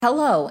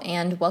Hello,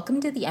 and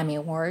welcome to the Emmy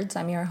Awards.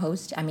 I'm your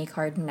host, Emmy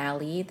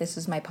Cardinale. This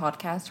is my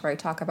podcast where I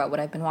talk about what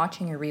I've been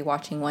watching or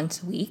rewatching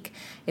once a week.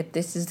 If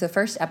this is the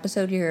first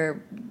episode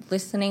you're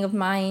listening of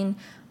mine,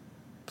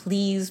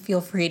 please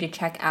feel free to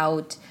check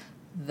out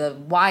the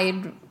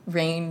wide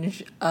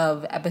range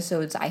of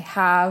episodes I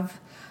have.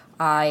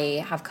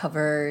 I have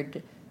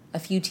covered a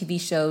few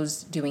TV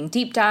shows doing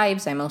deep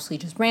dives. I mostly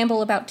just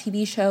ramble about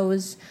TV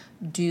shows.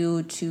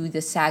 Due to the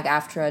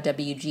SAG-AFTRA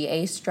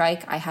WGA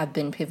strike, I have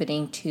been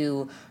pivoting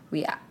to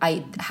just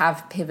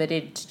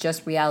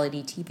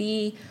reality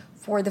TV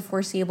for the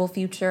foreseeable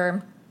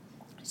future.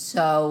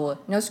 So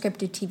no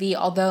scripted TV,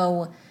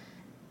 although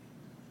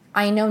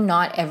I know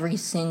not every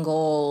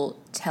single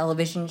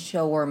television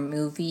show or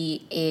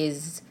movie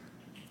is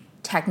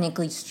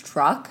technically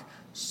struck.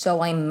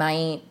 So I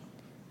might,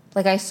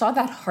 I saw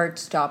that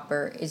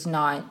Heartstopper is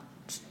not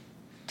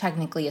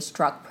technically a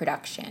struck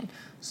production.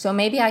 So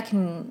maybe I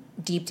can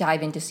deep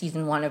dive into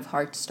season 1 of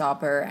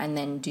Heartstopper and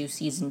then do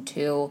season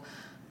 2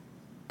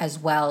 as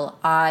well.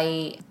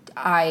 I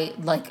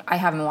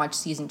haven't watched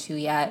season 2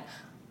 yet.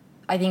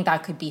 I think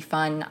that could be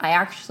fun. I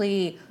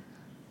actually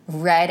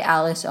read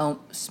Alice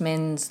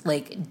Oseman's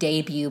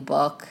debut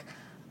book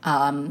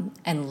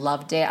and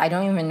loved it. I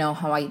don't even know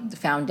how I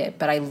found it,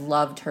 but I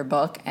loved her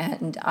book,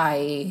 and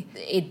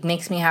it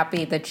makes me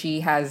happy that she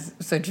has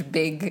such a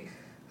big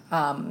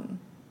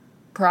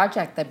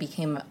project that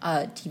became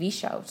a TV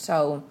show.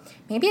 So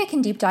maybe I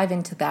can deep dive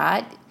into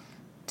that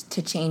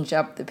to change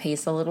up the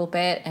pace a little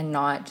bit and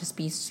not just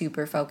be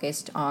super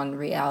focused on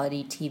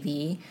reality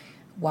TV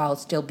while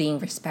still being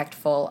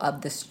respectful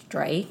of the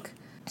strike.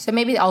 So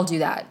maybe I'll do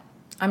that.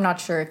 I'm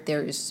not sure if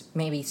there's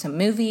maybe some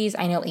movies.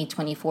 I know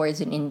A24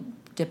 is an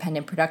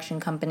independent production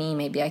company.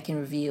 Maybe I can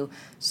review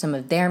some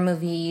of their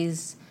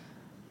movies.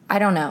 I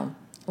don't know.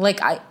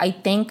 I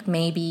think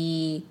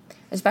maybe,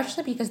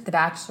 especially because The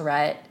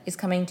Bachelorette is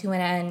coming to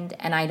an end,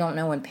 and I don't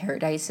know when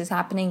Paradise is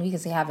happening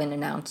because they haven't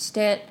announced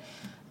it,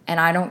 and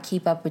I don't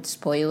keep up with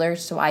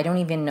spoilers, so I don't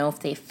even know if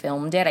they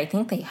filmed it. I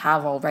think they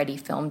have already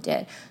filmed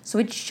it, so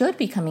it should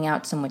be coming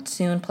out somewhat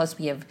soon. Plus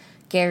we have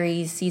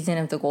Gary's season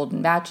of The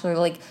Golden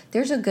Bachelor.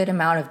 There's a good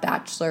amount of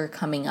Bachelor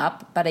coming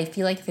up, but I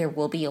feel like there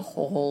will be a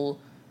hole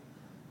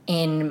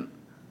in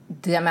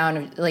the amount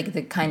of,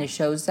 the kind of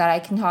shows that I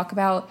can talk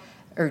about,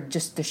 or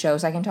just the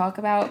shows I can talk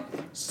about.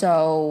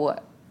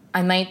 So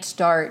I might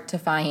start to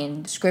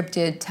find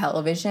scripted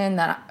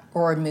television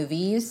or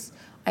movies.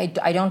 I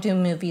don't do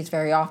movies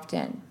very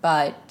often,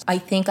 but I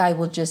think I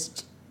will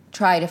just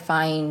try to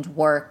find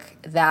work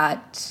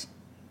that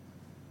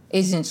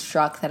isn't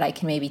struck that I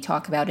can maybe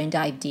talk about and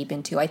dive deep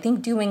into. I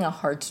think doing a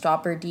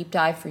Heartstopper deep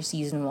dive for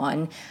season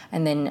 1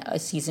 and then a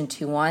season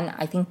 2 one,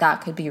 I think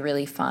that could be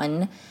really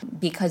fun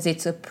because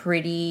it's a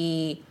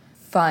pretty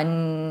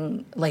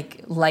fun,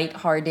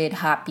 lighthearted,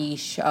 happy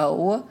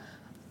show.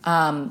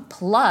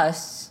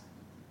 Plus,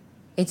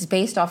 it's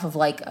based off of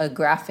a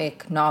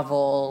graphic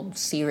novel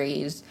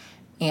series,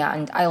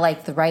 and I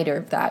like the writer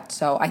of that,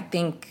 so I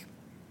think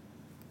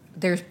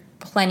there's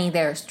plenty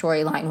there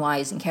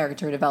storyline-wise and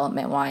character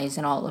development-wise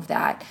and all of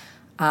that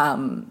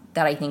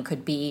that I think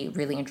could be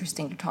really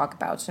interesting to talk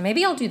about. So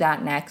maybe I'll do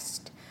that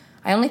next.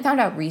 I only found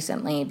out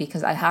recently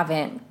because I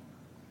haven't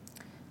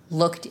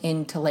looked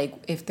into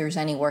if there's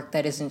any work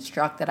that isn't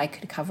struck that I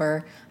could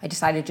cover. I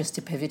decided just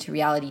to pivot to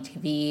reality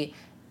TV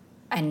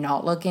and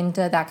not look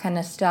into that kind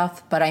of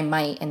stuff, but I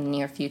might in the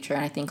near future,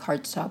 and I think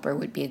Heartstopper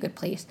would be a good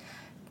place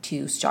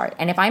to start.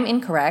 And if I'm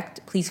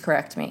incorrect, please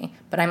correct me,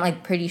 but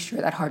I'm pretty sure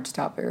that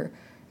Heartstopper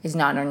is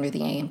not under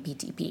the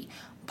AMPTP.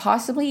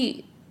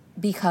 Possibly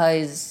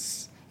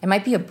because it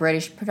might be a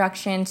British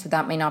production, so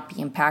that may not be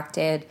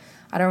impacted.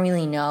 I don't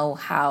really know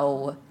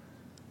how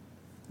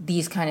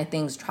these kind of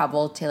things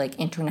travel to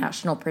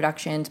international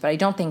productions, but I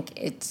don't think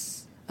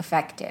it's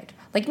affected.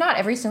 Not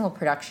every single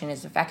production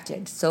is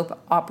affected. Soap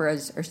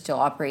operas are still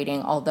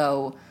operating,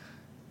 although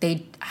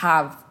they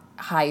have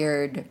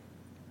hired,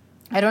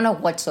 I don't know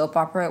what soap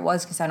opera it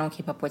was because I don't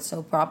keep up with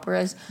soap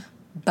operas,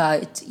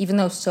 but even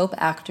though soap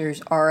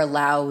actors are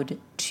allowed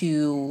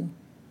to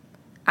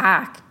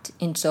act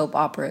in soap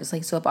operas,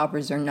 soap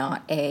operas are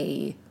not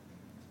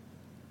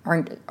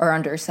are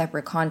under a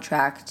separate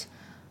contract,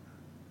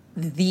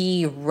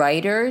 the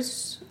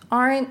writers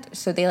aren't,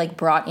 so they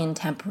brought in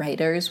temp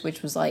writers,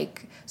 which was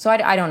so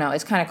I don't know,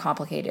 it's kind of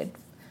complicated.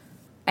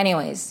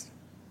 Anyways,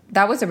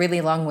 that was a really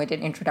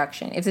long-winded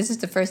introduction. If this is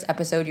the first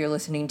episode you're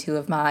listening to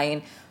of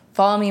mine,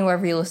 follow me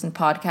wherever you listen to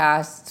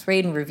podcasts,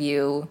 rate and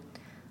review.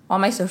 All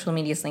my social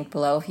media is linked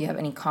below if you have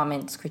any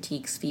comments,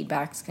 critiques,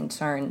 feedbacks,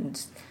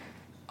 concerns,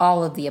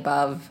 all of the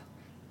above.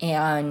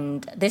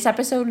 And this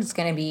episode is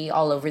going to be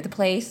all over the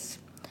place.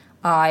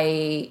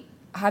 I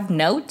have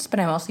notes, but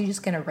I'm also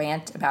just going to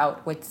rant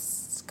about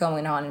what's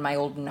going on in my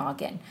old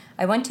noggin.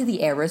 I went to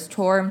the Eras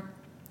tour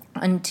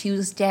on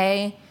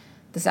Tuesday,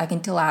 the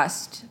second to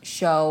last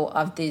show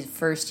of the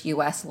first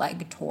U.S.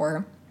 leg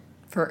tour.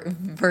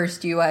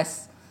 First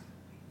U.S.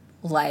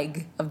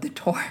 leg of the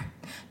tour.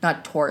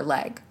 Not tour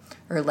leg,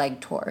 or leg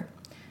tour.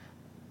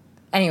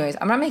 Anyways,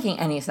 I'm not making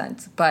any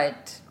sense,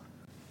 but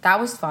that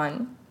was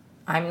fun.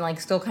 I'm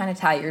like still kind of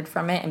tired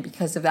from it, and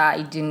because of that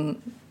I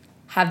didn't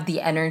have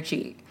the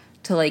energy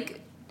to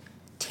like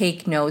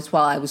take notes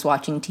while I was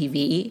watching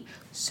TV.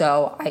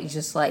 So I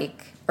just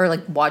like, or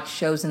like watch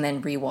shows and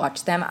then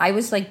rewatch them. I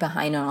was like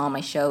behind on all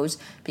my shows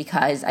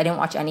because I didn't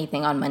watch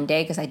anything on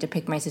Monday because I had to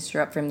pick my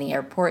sister up from the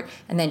airport,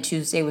 and then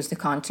Tuesday was the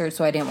concert,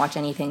 so I didn't watch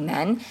anything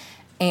then.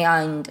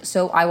 And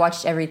so I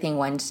watched everything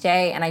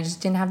Wednesday, and I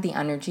just didn't have the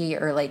energy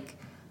or like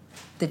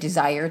the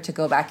desire to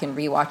go back and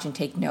rewatch and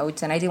take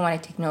notes, and I didn't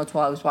want to take notes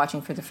while I was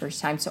watching for the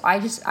first time. So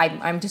I'm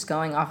just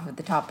going off of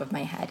the top of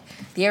my head.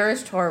 The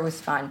Eras tour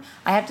was fun.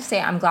 I have to say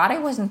I'm glad I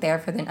wasn't there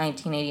for the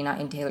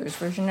 1989 Taylor's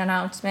version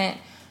announcement,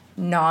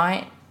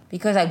 not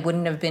because I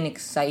wouldn't have been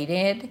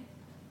excited,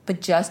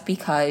 but just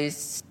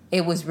because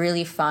it was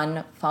really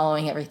fun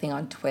following everything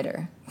on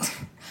Twitter.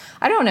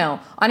 I don't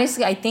know.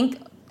 Honestly, I think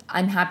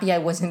I'm happy I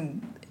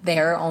wasn't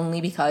there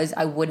only because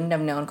I wouldn't have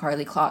known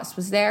Karlie Kloss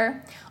was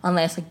there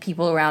unless like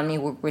people around me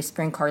were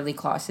whispering Karlie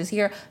Kloss is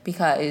here,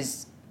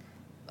 because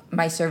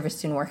my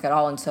service didn't work at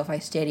all in SoFi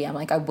Stadium.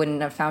 Like I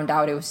wouldn't have found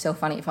out. It was so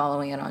funny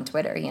following it on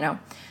Twitter, you know?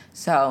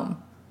 So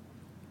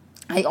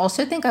I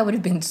also think I would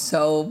have been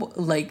so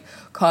like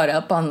caught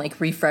up on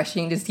like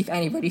refreshing to see if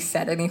anybody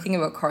said anything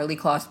about Karlie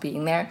Kloss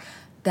being there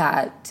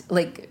that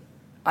like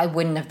I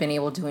wouldn't have been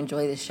able to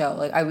enjoy the show.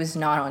 Like I was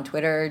not on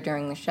Twitter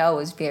during the show. It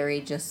was very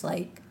just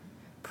like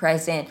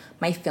present.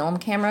 My film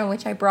camera,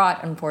 which I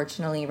brought,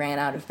 unfortunately ran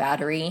out of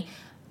battery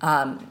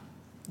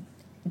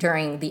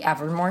during the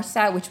Evermore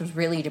set, which was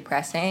really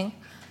depressing.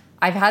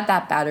 I've had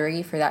that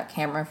battery for that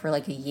camera for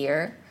like a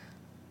year,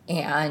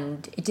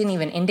 and it didn't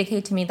even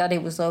indicate to me that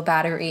it was low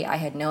battery. I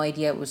had no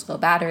idea it was low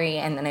battery,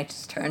 and then I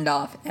just turned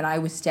off, and I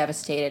was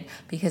devastated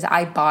because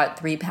I bought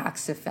 3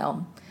 packs of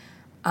film.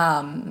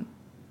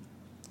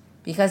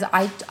 Because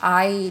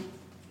I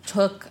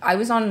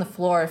was on the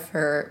floor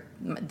for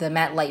the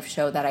MetLife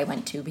show that I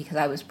went to because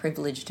I was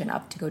privileged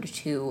enough to go to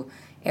 2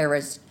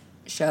 Eras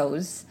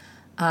shows.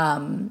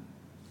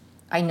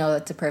 I know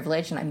that's a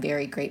privilege, and I'm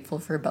very grateful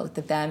for both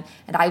of them.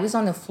 And I was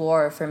on the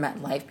floor for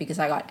MetLife because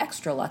I got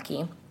extra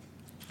lucky.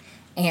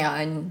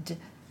 And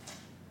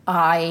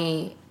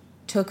I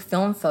took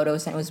film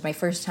photos, and it was my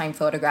first time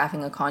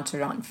photographing a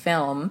concert on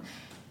film.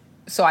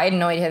 So I had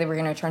no idea how they were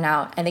going to turn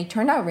out. And they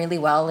turned out really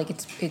well. Like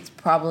it's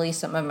probably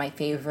some of my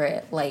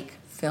favorite like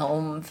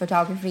film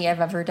photography I've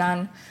ever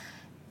done.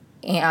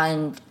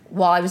 And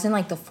while I was in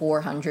like the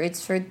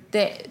 400s for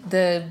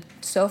the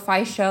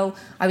SoFi show,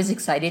 I was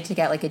excited to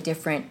get like a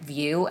different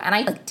view, and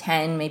I like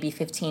 10, maybe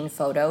 15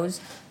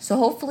 photos. So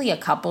hopefully a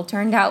couple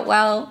turned out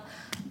well.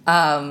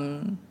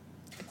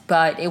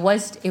 But it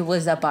was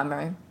a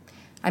bummer.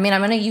 I mean, I'm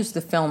going to use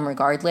the film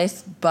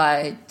regardless,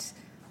 but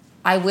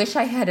I wish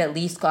I had at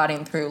least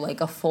gotten through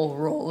like a full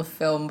roll of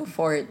film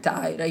before it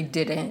died. I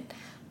didn't.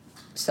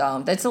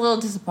 So that's a little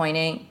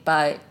disappointing,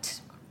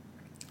 but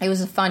it was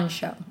a fun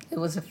show. It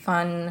was a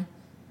fun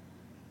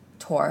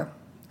tour,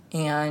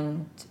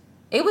 and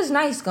it was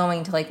nice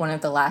going to like one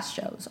of the last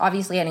shows.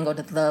 Obviously, I didn't go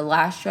to the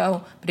last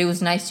show, but it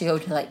was nice to go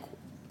to like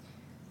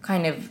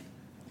kind of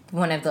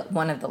one of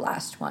the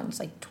last ones,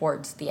 like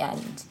towards the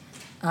end.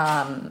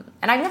 And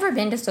I've never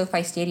been to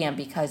SoFi Stadium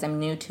because I'm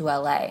new to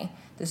LA.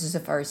 This is the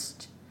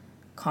first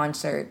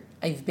concert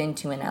I've been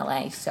to in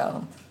LA,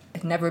 so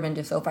I've never been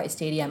to SoFi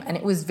Stadium, and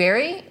it was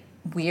very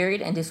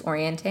weird and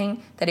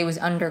disorienting that it was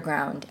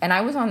underground, and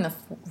I was in the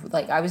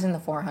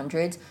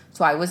 400s,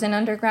 so I wasn't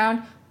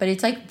underground, but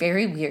it's like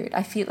very weird.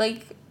 I feel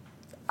like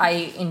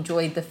I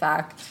enjoyed the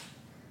fact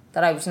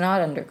that I was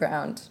not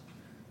underground,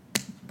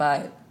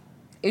 but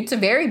it's a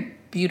very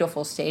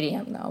beautiful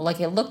stadium though. Like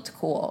it looked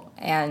cool,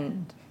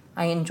 and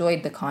I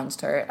enjoyed the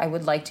concert. I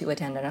would like to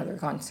attend another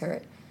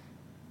concert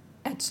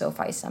at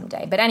SoFi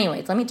someday. But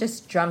anyways, let me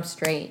just jump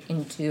straight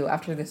into,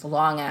 after this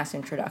long ass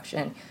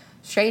introduction,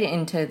 straight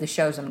into the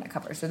shows I'm going to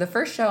cover. So the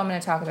first show I'm going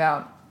to talk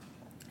about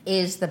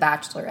is The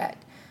Bachelorette.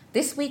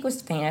 This week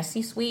was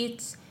Fantasy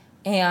Suites,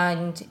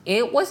 and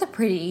it was a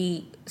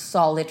pretty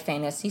solid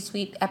Fantasy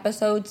Suite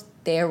episode.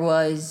 There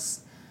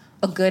was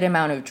a good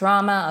amount of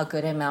drama, a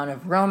good amount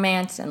of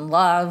romance and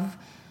love,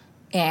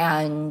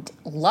 and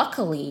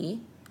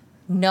luckily,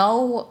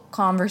 no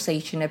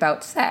conversation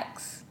about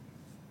sex.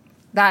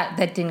 That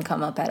didn't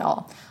come up at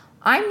all.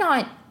 I'm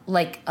not,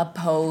 like,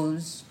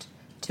 opposed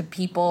to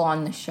people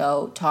on the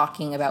show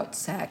talking about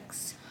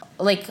sex.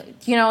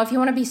 Like, you know, if you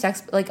want to be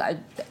sex, like,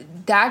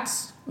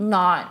 that's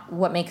not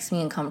what makes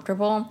me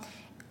uncomfortable.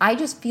 I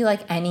just feel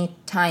like any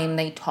time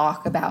they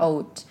talk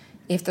about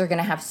if they're going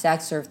to have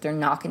sex or if they're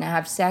not going to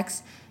have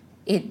sex,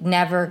 it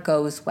never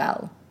goes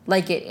well.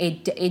 Like,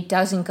 it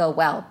doesn't go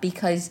well,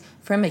 because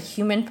from a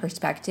human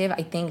perspective,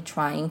 I think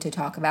trying to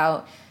talk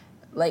about,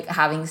 like,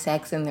 having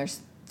sex and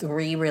there's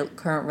 3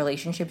 current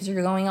relationships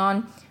you're going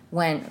on,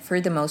 when,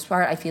 for the most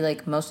part, I feel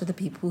like most of the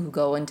people who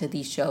go into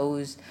these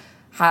shows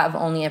have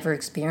only ever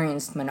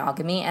experienced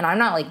monogamy. And I'm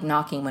not, like,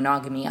 knocking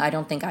monogamy. I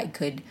don't think I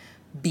could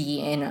be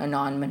in a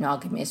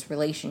non-monogamous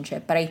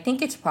relationship. But I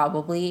think it's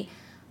probably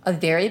a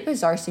very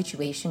bizarre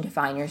situation to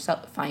find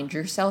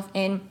yourself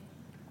in.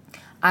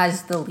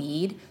 as the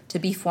lead to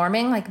be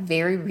forming like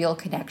very real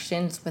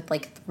connections with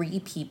like 3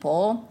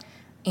 people,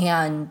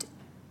 and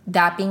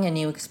that being a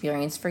new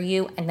experience for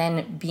you, and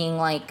then being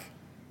like,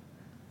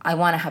 I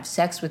want to have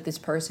sex with this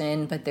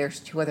person, but there's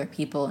 2 other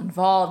people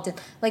involved.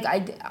 Like,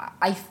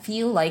 I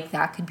feel like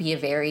that could be a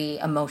very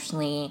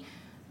emotionally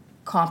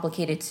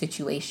complicated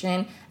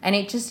situation. And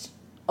it just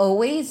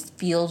always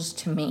feels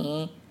to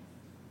me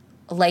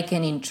like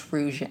an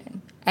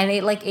intrusion. And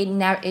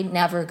it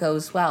never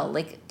goes well.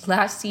 Like,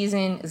 last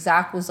season,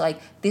 Zach was like,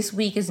 this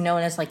week is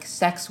known as like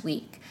sex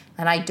week,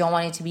 and I don't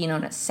want it to be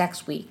known as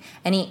sex week.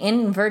 And he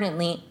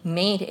inadvertently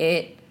made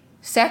it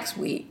sex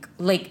week.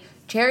 Like,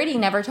 Charity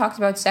never talked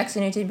about sex,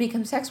 and it did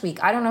become sex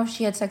week. I don't know if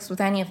she had sex with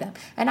any of them.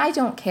 And I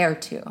don't care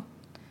to.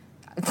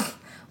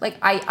 Like,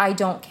 I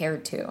don't care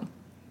to.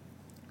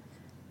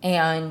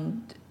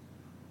 And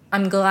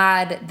I'm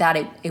glad that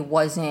it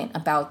wasn't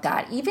about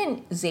that.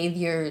 Even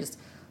Xavier's,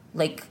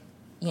 like,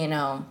 you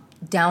know,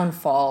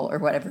 downfall or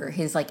whatever,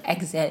 his, like,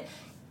 exit,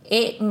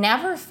 it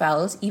never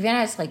felt, even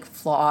as, like,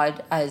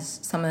 flawed as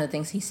some of the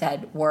things he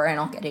said were, and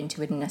I'll get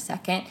into it in a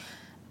second,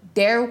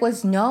 there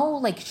was no,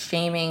 like,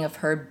 shaming of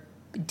her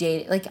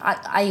date. Like,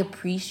 I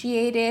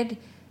appreciated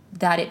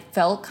that it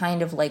felt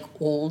kind of like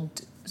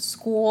old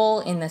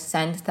school, in the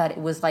sense that it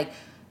was like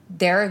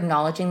they're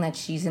acknowledging that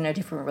she's in a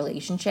different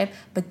relationship,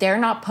 but they're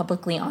not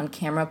publicly on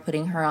camera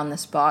putting her on the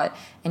spot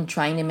and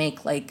trying to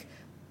make like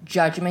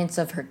judgments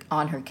of her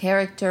on her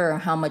character, or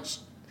how much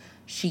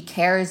she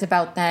cares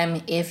about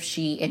them if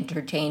she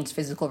entertains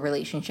physical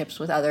relationships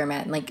with other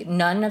men. Like,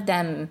 none of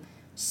them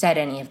said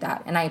any of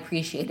that, and I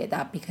appreciated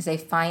that, because I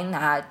find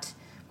that,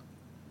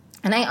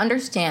 and I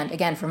understand,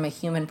 again, from a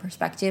human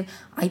perspective,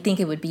 I think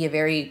it would be a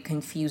very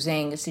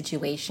confusing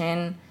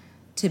situation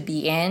to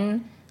be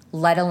in,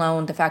 let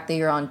alone the fact that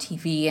you're on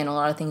TV and a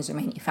lot of things are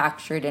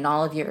manufactured, and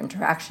all of your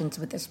interactions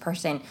with this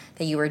person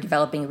that you are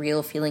developing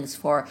real feelings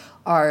for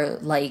are,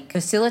 like,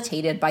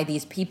 facilitated by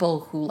these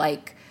people who,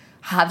 like,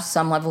 have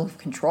some level of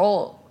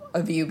control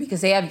of you,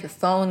 because they have your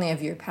phone, they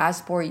have your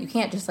passport. You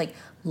can't just, like,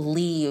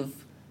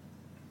 leave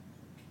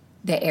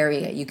the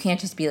area. You can't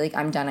just be like,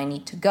 I'm done, I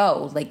need to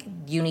go. Like,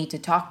 you need to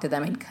talk to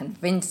them and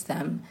convince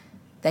them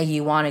that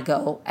you want to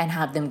go, and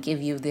have them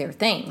give you their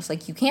things.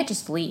 Like, you can't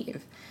just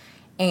leave.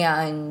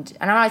 And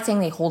I'm not saying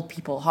they hold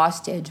people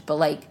hostage, but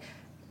like,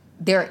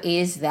 there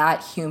is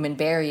that human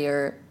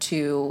barrier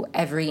to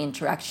every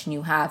interaction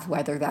you have,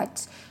 whether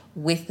that's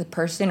with the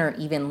person or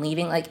even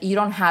leaving. Like, you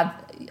don't have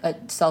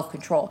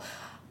self-control.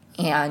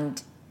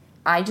 And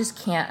I just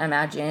can't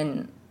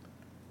imagine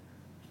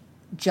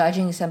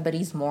judging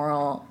somebody's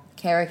moral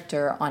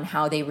character on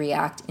how they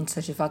react in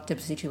such a fucked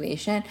up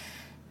situation.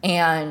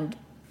 And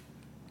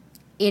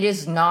it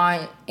is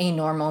not a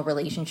normal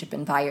relationship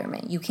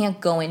environment. You can't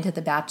go into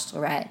The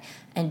Bachelorette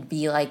and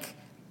be like,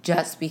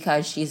 just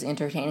because she's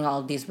entertaining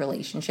all of these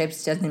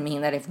relationships doesn't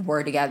mean that if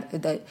we're together,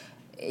 that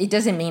it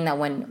doesn't mean that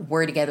when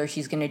we're together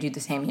she's going to do the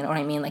same. You know what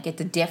I mean? Like,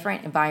 it's a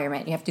different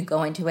environment. You have to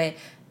go into it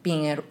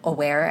being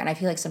aware. And I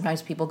feel like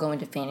sometimes people go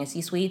into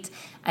fantasy suites.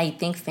 I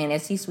think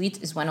fantasy suites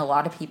is when a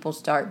lot of people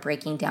start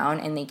breaking down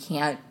and they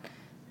can't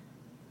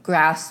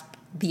grasp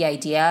the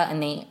idea,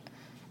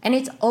 and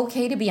it's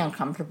okay to be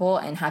uncomfortable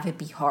and have it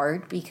be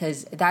hard,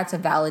 because that's a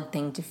valid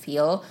thing to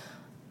feel.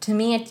 To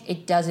me,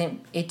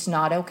 it's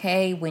not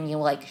okay when you,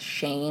 like,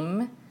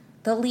 shame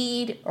the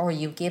lead, or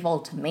you give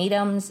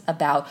ultimatums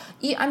about,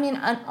 I mean,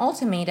 an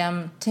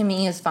ultimatum to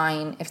me is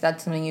fine if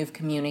that's something you've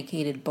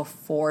communicated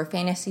before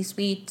fantasy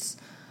suites.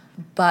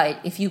 But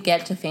if you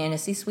get to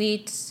fantasy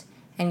suites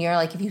and you're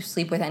like, if you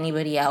sleep with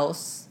anybody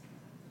else,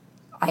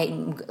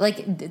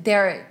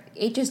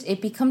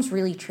 it becomes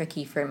really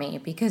tricky for me,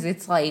 because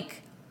it's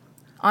like,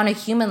 on a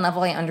human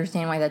level, I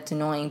understand why that's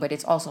annoying, but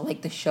it's also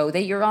like the show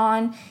that you're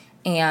on,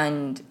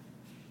 and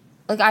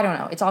like, I don't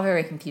know, it's all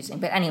very confusing.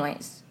 But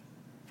anyways,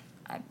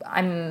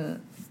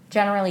 I'm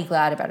generally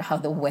glad about how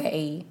the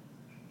way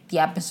the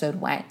episode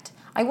went.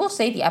 I will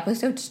say the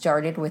episode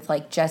started with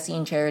like Jesse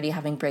and Charity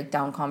having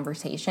breakdown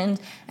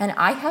conversations, and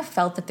I have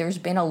felt that there's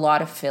been a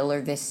lot of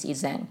filler this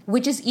season,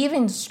 which is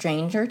even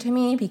stranger to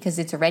me because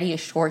it's already a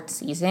short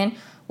season,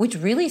 which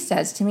really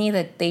says to me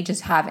that they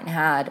just haven't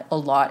had a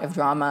lot of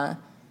drama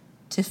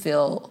to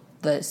fill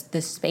the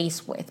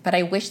space with. But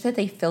I wish that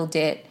they filled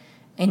it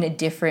in a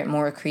different,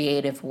 more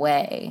creative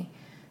way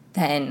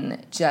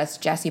than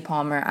just Jesse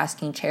Palmer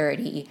asking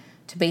Charity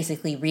to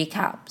basically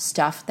recap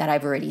stuff that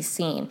I've already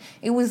seen.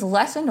 It was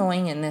less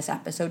annoying in this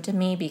episode to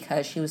me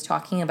because she was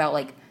talking about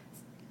like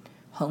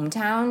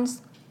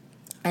hometowns,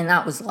 and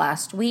that was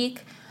last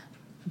week.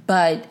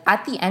 But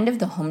at the end of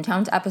the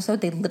hometowns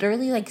episode, they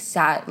literally like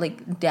sat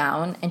like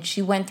down and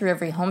she went through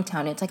every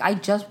hometown. It's like, I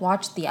just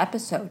watched the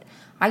episode.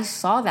 I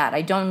saw that.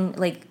 I don't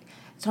like,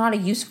 it's not a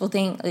useful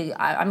thing. Like,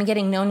 I'm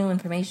getting no new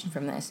information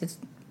from this. It's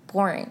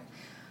boring.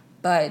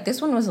 But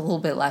this one was a little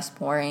bit less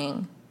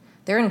boring.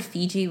 They're in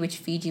Fiji, which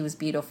Fiji was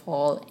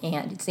beautiful,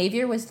 and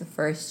Xavier was the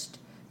first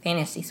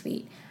fantasy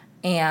suite.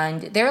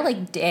 And their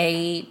like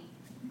day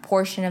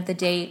portion of the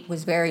date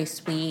was very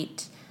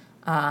sweet.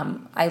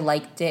 I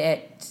liked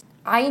it.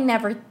 I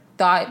never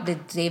thought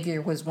that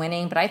Xavier was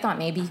winning, but I thought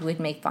maybe he would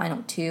make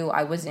final two.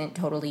 I wasn't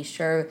totally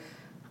sure.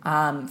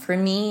 For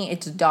me,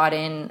 it's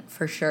Dotun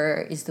for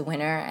sure is the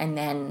winner, and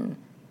then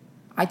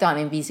I thought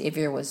maybe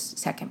Xavier was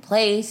second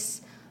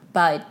place.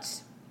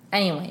 But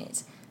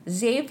anyways,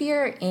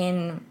 Xavier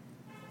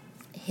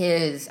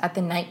at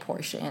the night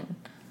portion,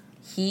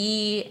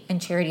 he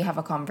and Charity have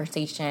a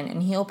conversation,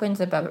 and he opens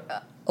up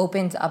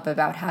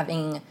about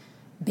having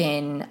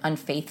been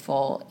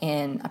unfaithful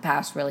in a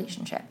past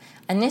relationship.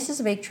 And this is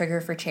a big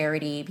trigger for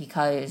Charity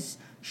because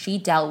she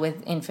dealt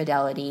with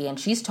infidelity, and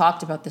she's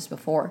talked about this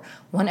before.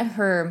 On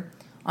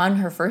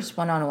her first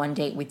one-on-one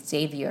date with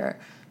Xavier,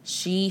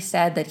 she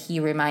said that he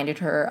reminded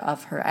her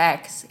of her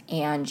ex,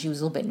 and she was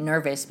a little bit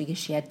nervous because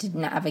she had to she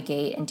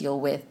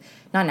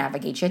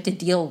had to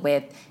deal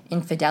with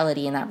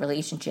infidelity in that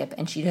relationship,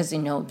 and she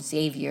doesn't know if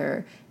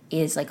Xavier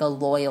is like a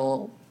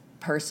loyal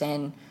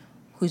person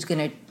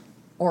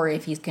or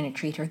if he's gonna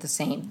treat her the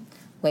same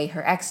way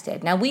her ex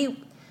did. Now,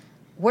 we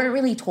weren't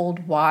really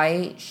told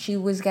why she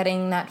was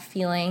getting that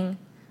feeling.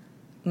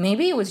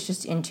 Maybe it was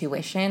just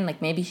intuition,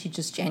 like maybe she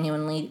just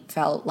genuinely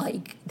felt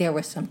like there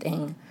was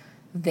something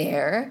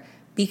there,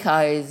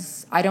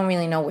 because I don't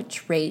really know what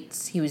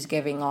traits he was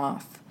giving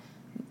off.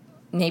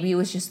 Maybe it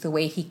was just the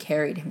way he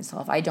carried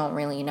himself. I don't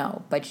really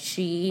know. But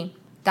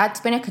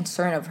that's been a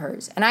concern of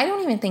hers. And I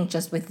don't even think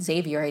just with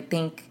Xavier. I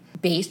think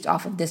based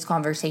off of this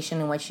conversation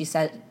and what she's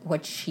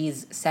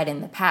said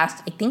in the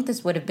past, I think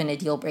this would have been a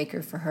deal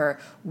breaker for her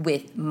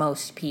with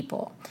most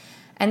people.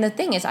 And the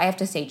thing is, I have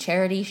to say,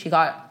 Charity, she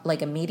got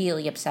like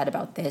immediately upset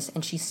about this,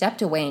 and she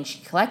stepped away and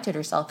she collected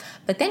herself.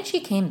 But then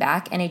she came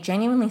back, and it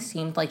genuinely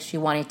seemed like she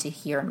wanted to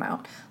hear him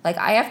out. Like,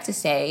 I have to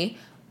say,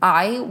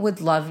 I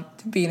would love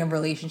to be in a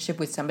relationship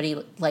with somebody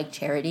like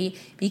Charity,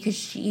 because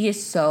she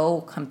is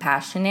so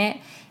compassionate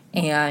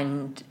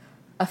and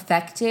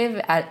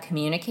effective at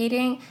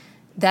communicating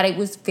that it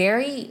was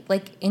very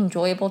like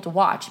enjoyable to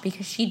watch,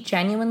 because she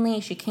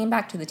came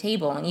back to the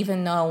table. And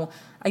even though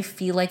I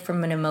feel like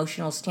from an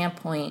emotional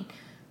standpoint,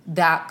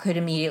 that could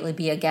immediately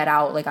be a get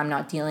out, like I'm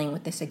not dealing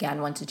with this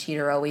again, once a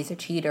cheater, always a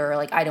cheater,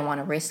 like I don't want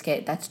to risk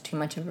it, that's too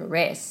much of a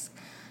risk.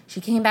 She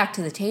came back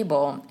to the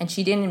table and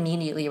she didn't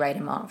immediately write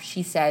him off.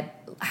 She said,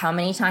 how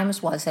many times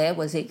was it?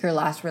 Was it your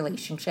last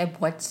relationship?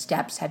 What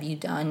steps have you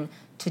done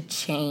to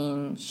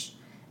change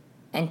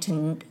and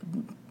to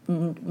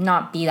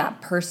not be that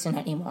person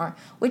anymore?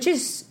 Which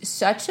is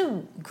such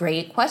a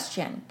great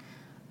question.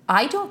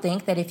 I don't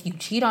think that if you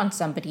cheat on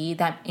somebody,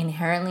 that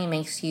inherently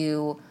makes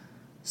you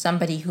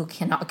somebody who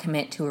cannot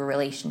commit to a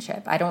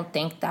relationship. I don't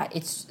think that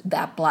it's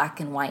that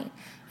black and white.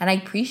 And I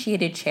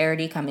appreciated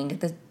Charity coming to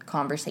the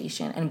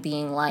conversation and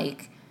being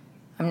like,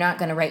 I'm not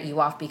going to write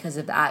you off because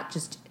of that.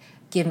 Just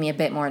give me a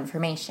bit more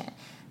information.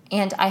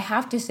 And I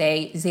have to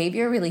say,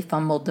 Xavier really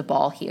fumbled the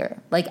ball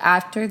here. Like,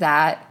 after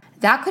that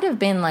could have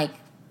been like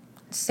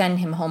send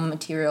him home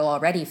material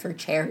already for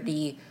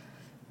Charity.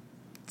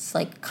 It's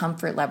like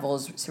comfort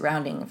levels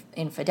surrounding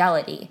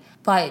infidelity.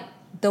 But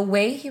the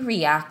way he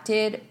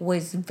reacted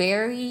was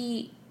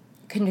very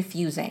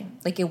confusing.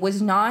 Like, it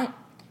was not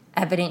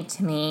evident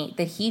to me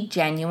that he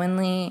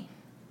genuinely,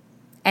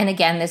 and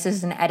again, this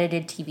is an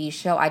edited TV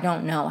show. I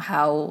don't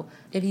know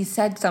if he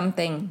said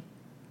something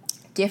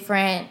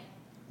different,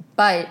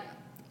 but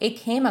it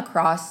came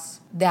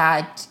across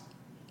that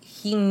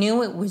he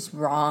knew it was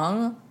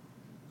wrong.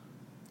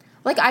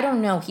 Like, I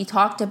don't know. He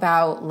talked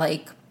about,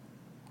 like,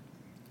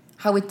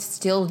 how it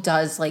still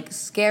does, like,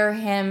 scare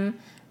him,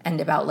 and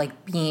about,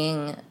 like,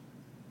 being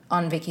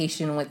on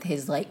vacation with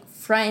his, like,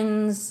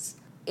 friends.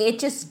 It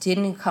just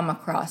didn't come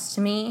across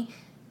to me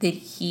that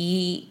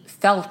he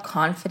felt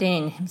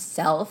confident in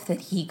himself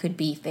that he could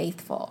be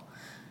faithful.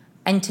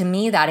 And to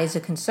me, that is a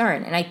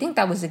concern. And I think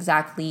that was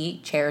exactly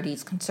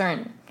Charity's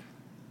concern,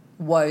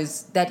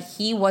 was that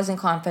he wasn't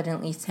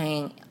confidently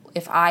saying,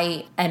 if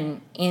I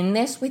am in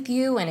this with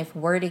you and if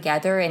we're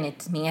together and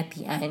it's me at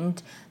the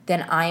end,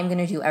 then I'm going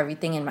to do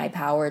everything in my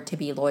power to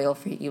be loyal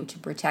for you, to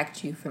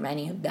protect you from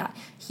any of that.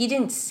 He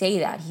didn't say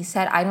that. He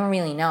said, I don't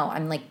really know.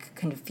 I'm like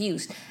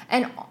confused.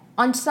 And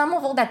on some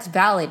level, that's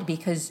valid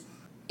because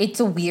it's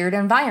a weird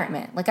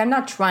environment. Like, I'm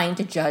not trying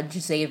to judge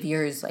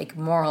Xavier's like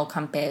moral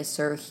compass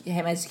or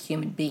him as a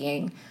human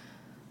being.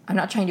 I'm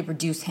not trying to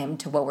reduce him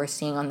to what we're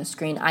seeing on the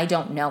screen. I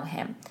don't know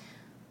him.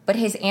 But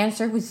his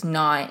answer was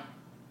not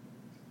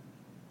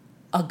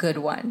a good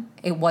one.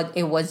 It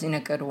wasn't a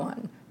good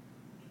one.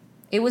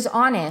 It was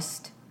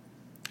honest,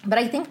 but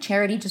I think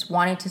Charity just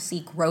wanted to see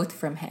growth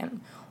from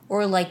him,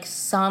 or like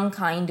some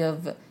kind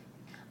of,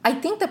 I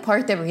think the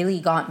part that really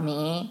got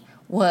me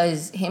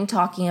was him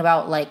talking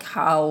about like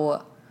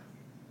how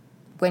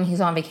when he's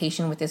on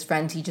vacation with his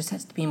friends, he just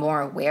has to be more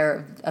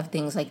aware of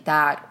things like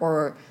that.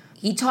 Or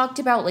he talked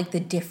about like the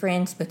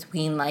difference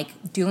between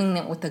like doing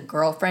it with a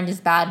girlfriend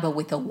is bad, but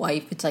with a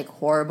wife, it's like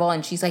horrible.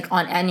 And she's like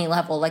on any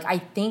level. Like, I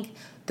think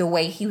the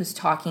way he was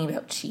talking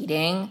about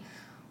cheating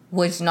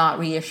was not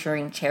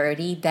reassuring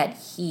Charity that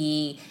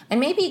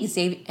maybe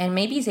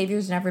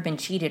Xavier's never been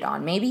cheated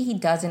on. Maybe he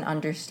doesn't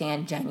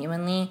understand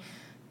genuinely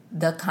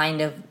the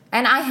kind of,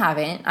 and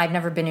I've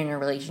never been in a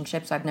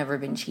relationship, so I've never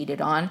been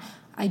cheated on.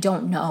 I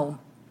don't know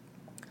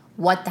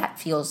what that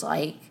feels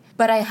like.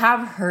 But I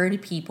have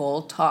heard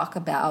people talk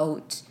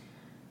about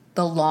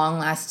the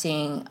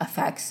long-lasting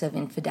effects of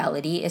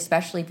infidelity,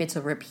 especially if it's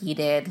a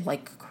repeated,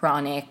 like,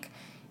 chronic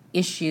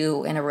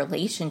issue in a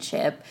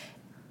relationship.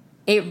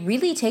 It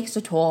really takes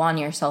a toll on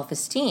your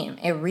self-esteem.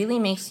 It really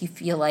makes you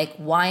feel like,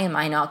 why am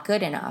I not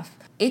good enough?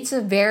 It's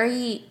a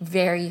very,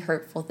 very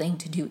hurtful thing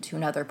to do to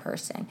another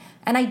person.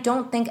 And I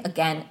don't think,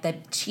 again,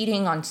 that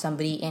cheating on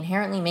somebody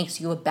inherently makes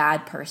you a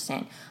bad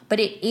person. But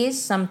it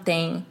is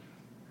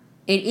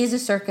a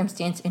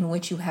circumstance in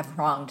which you have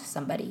wronged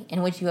somebody,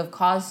 in which you have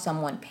caused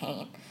someone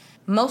pain.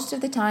 Most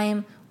of the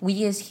time,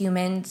 we as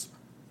humans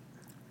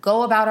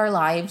go about our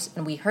lives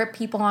and we hurt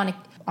people on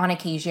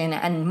occasion,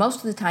 and most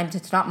of the times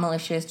it's not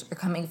malicious or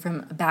coming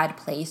from a bad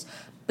place,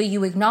 but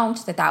you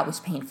acknowledge that that was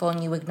painful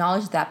and you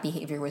acknowledge that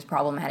behavior was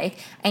problematic,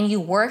 and you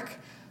work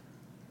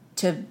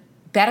to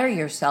better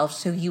yourself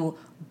so you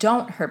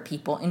don't hurt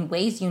people in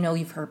ways you know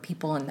you've hurt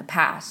people in the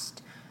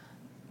past.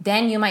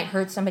 Then you might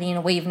hurt somebody in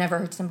a way you've never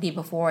hurt somebody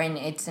before, and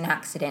it's an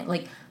accident.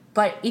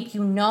 But if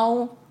you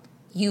know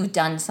you've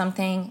done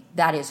something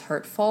that is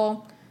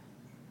hurtful,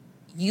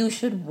 you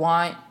should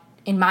want,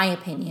 in my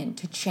opinion,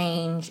 to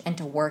change and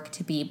to work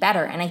to be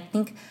better. And I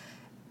think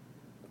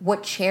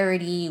what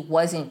Charity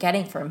wasn't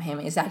getting from him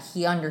is that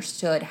he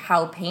understood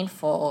how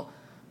painful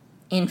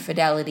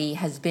infidelity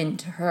has been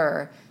to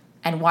her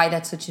and why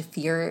that's such a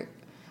fear,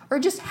 or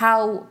just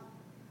how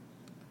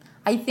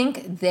I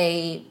think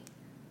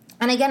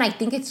and again, I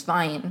think it's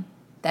fine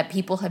that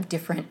people have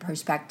different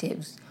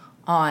perspectives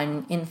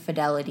on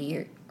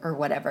infidelity or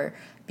whatever,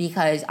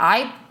 because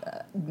I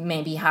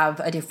maybe have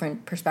a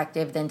different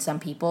perspective than some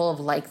people of,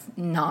 like,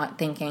 not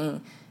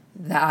thinking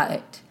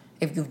that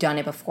if you've done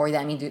it before,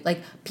 that means,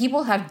 like,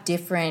 people have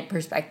different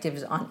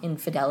perspectives on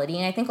infidelity,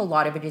 and I think a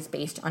lot of it is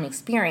based on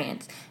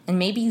experience. And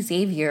maybe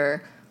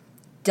Xavier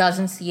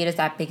doesn't see it as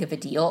that big of a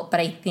deal, but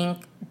I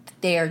think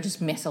they are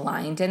just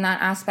misaligned in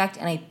that aspect,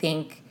 and I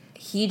think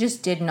he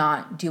just did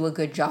not do a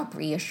good job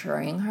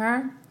reassuring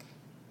her.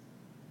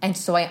 And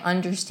so I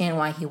understand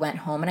why he went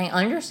home, and I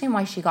understand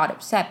why she got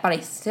upset, but I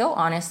still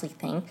honestly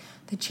think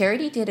that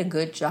Charity did a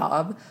good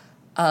job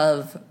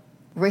of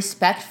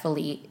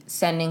respectfully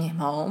sending him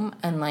home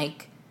and,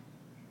 like,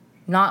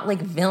 not, like,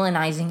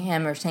 villainizing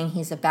him or saying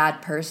he's a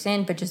bad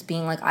person, but just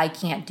being like, I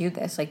can't do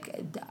this.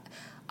 Like,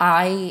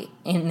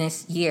 in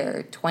this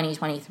year,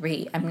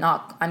 2023, I'm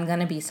going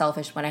to be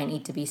selfish when I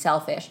need to be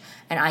selfish,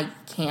 and I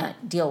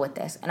can't deal with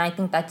this. And I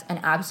think that's an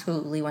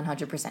absolutely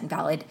 100%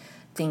 valid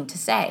thing to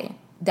say.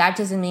 That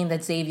doesn't mean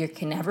that Xavier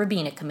can never be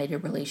in a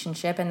committed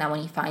relationship, and that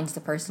when he finds the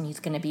person he's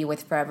going to be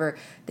with forever,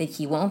 that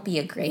he won't be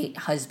a great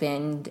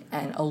husband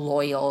and a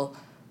loyal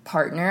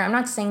partner. I'm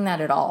not saying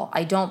that at all.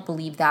 I don't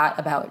believe that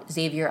about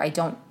Xavier. I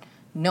don't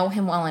know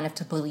him well enough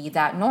to believe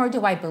that, nor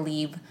do I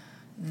believe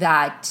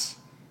that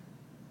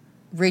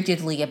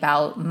rigidly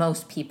about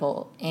most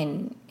people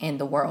in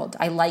the world.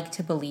 I like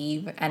to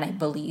believe, and I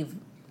believe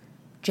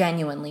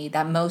genuinely,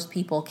 that most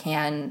people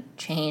can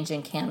change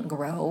and can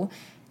grow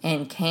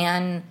and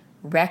can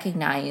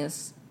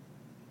recognize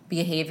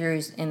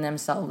behaviors in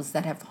themselves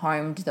that have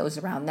harmed those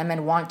around them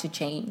and want to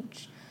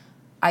change.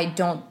 I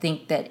don't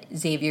think that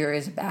Xavier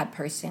is a bad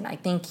person. I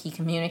think he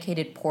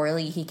communicated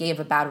poorly. He gave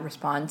a bad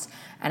response.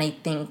 And I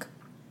think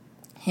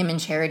him and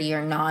Charity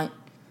are not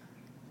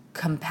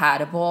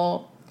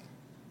compatible,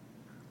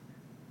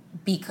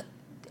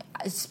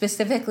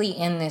 specifically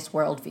in this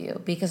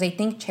worldview. Because I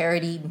think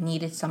Charity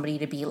needed somebody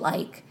to be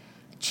like,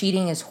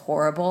 cheating is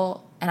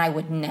horrible, and I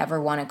would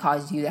never want to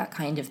cause you that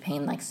kind of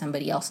pain like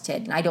somebody else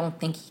did. And I don't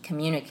think he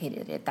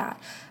communicated it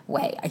that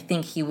way. I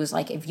think he was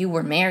like, if we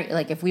were married,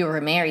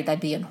 that'd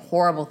be a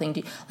horrible thing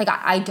to, like,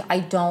 I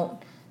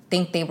don't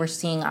think they were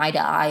seeing eye to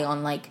eye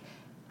on, like,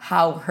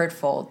 how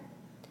hurtful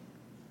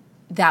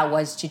that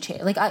was to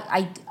Charity. Like,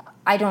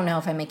 I don't know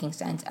if I'm making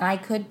sense. And I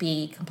could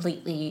be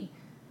completely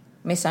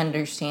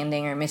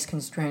misunderstanding or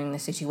misconstruing the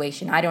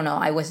situation. I don't know.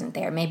 I wasn't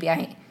there. Maybe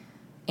I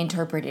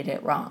interpreted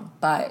it wrong,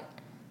 but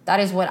that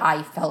is what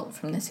I felt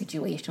from the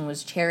situation,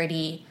 was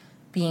Charity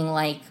being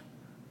like,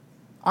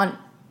 on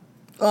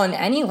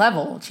any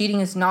level, cheating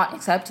is not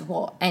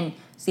acceptable. And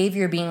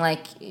Xavier being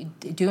like,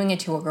 doing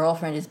it to a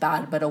girlfriend is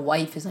bad, but a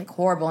wife is, like,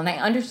 horrible. And I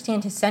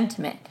understand his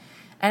sentiment.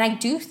 And I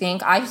do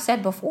think, I've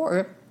said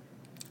before,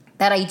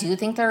 that I do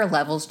think there are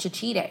levels to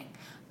cheating.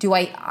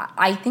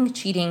 I think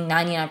cheating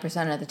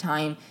 99% of the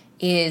time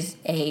is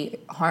a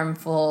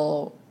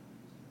harmful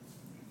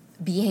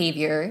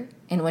behavior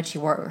in which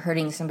you are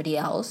hurting somebody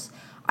else.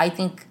 I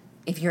think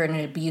if you're in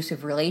an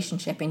abusive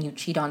relationship and you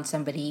cheat on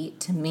somebody,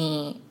 to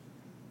me,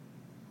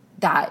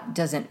 that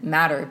doesn't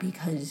matter,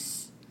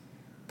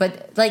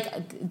 but,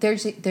 like,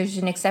 there's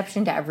an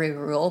exception to every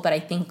rule, but I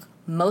think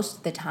most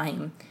of the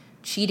time,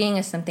 cheating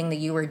is something that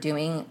you are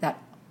doing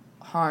that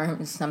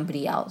harms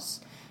somebody else.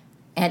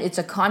 And it's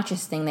a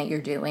conscious thing that you're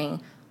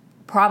doing,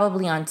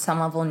 probably on some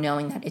level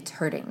knowing that it's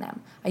hurting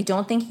them. I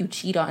don't think you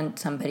cheat on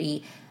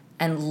somebody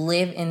and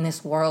live in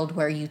this world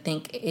where you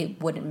think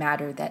it wouldn't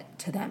matter that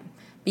to them.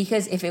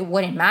 Because if it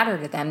wouldn't matter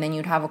to them, then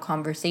you'd have a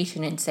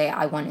conversation and say,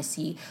 I want to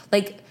see,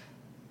 like,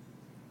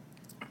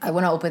 I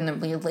want to open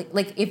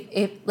the,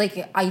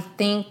 if I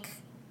think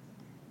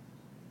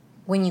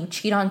when you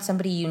cheat on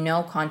somebody, you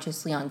know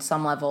consciously on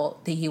some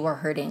level that you are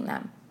hurting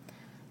them.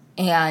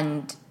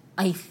 And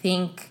I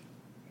think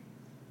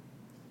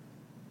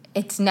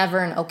it's never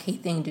an okay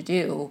thing to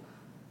do.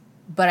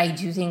 But I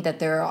do think that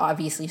there are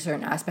obviously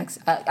certain aspects.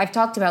 I've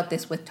talked about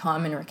this with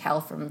Tom and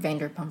Raquel from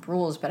Vanderpump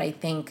Rules, but I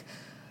think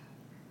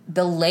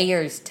the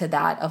layers to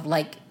that of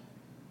like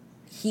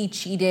he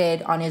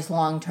cheated on his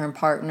long-term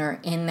partner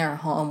in their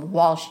home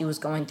while she was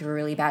going through a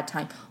really bad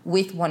time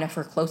with one of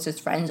her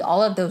closest friends.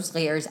 All of those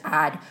layers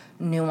add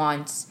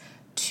nuance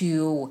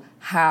to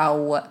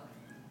how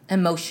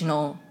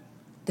emotional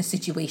the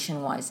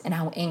situation was and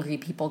how angry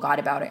people got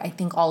about it. I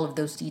think all of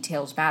those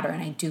details matter,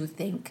 and I do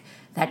think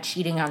that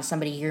cheating on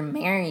somebody you're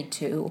married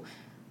to,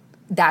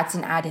 that's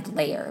an added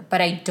layer. But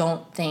I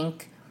don't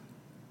think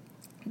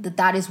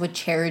that is what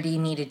Charity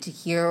needed to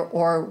hear,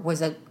 or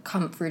was a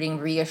comforting,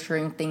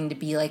 reassuring thing to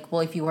be like, well,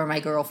 if you were my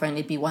girlfriend,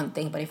 it'd be one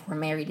thing, but if we're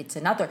married, it's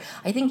another.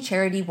 I think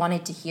Charity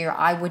wanted to hear,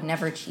 I would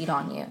never cheat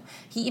on you.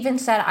 He even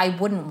said, I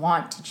wouldn't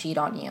want to cheat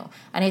on you.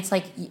 And it's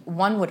like,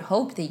 one would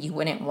hope that you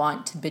wouldn't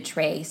want to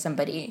betray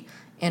somebody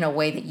in a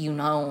way that you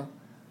know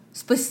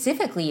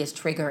specifically is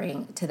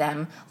triggering to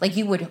them. Like,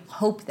 you would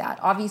hope that.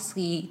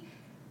 Obviously,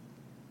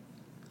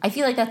 I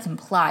feel like that's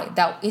implied.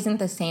 That isn't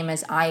the same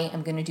as I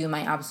am going to do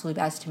my absolute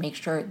best to make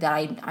sure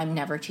that I'm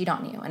never cheat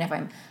on you. And if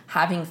I'm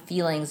having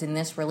feelings in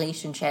this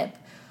relationship,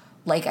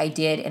 like I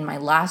did in my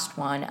last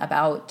one,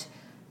 about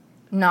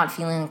not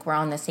feeling like we're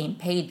on the same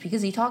page,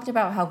 because he talked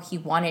about how he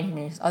wanted in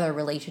his other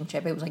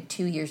relationship, it was like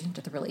 2 years into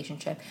the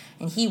relationship,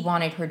 and he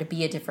wanted her to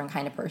be a different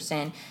kind of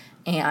person,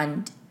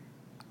 and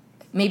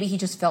maybe he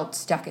just felt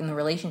stuck in the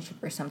relationship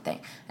or something.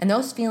 And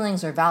those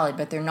feelings are valid,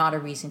 but they're not a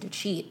reason to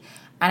cheat.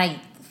 And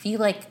I feel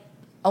like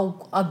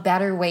a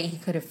better way he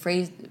could have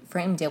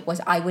framed it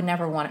was, I would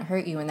never want to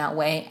hurt you in that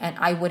way, and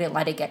I wouldn't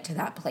let it get to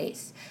that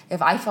place.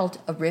 If I felt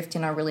a rift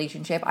in our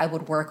relationship, I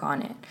would work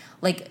on it.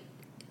 Like,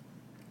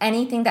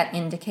 anything that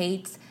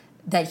indicates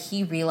that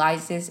he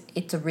realizes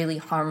it's a really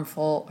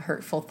harmful,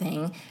 hurtful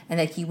thing, and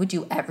that he would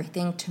do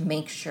everything to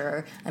make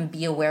sure and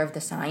be aware of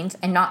the signs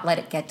and not let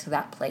it get to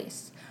that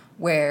place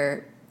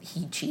where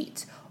he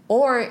cheats.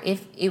 Or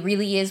if it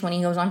really is when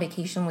he goes on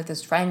vacation with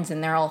his friends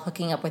and they're all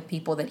hooking up with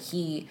people that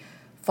he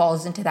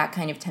falls into that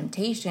kind of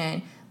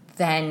temptation,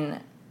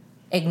 then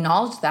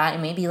acknowledge that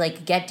and maybe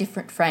like get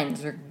different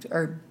friends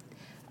or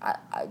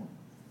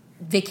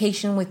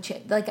vacation with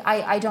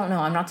I don't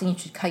know. I'm not saying you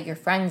should cut your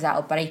friends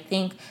out, but I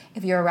think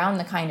if you're around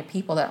the kind of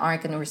people that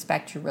aren't going to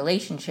respect your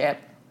relationship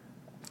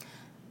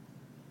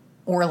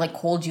or like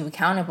hold you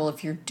accountable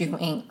if you're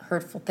doing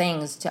hurtful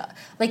things to,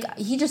 like,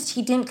 he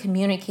didn't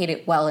communicate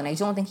it well, and I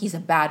don't think he's a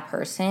bad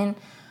person,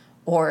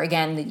 or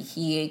again that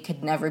he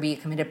could never be a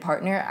committed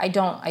partner. I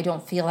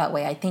don't feel that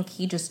way. I think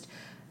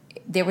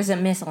there was a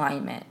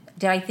misalignment.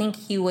 Did I think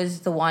he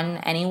was the one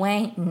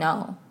anyway?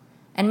 No.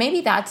 And maybe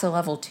that's a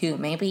level too.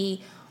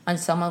 Maybe on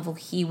some level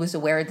he was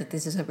aware that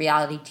this is a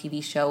reality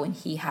TV show and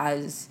he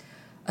has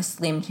a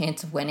slim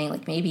chance of winning.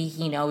 Like, maybe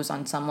he knows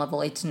on some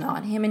level it's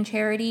not him and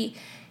Charity,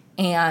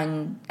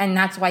 and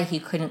that's why he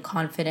couldn't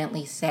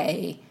confidently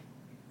say,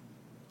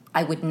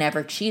 I would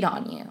never cheat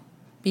on you,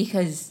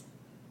 because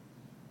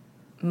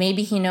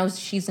maybe he knows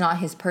she's not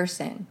his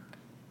person,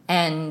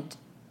 and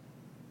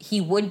he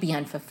would be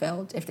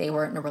unfulfilled if they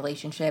were in a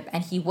relationship,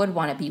 and he would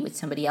want to be with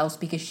somebody else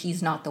because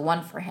she's not the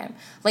one for him.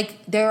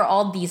 Like, there are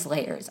all these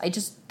layers. I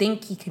just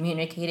think he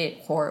communicated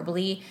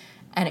horribly,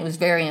 and it was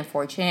very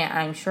unfortunate.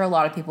 I'm sure a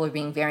lot of people are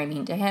being very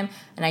mean to him,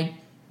 and I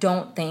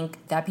don't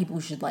think that people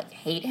should like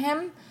hate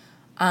him.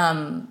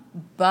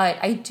 But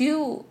I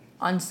do,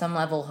 on some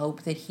level,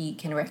 hope that he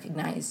can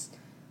recognize.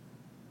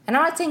 And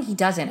I'm not saying he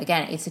doesn't.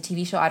 Again, it's a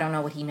TV show. I don't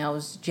know what he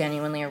knows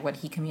genuinely or what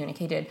he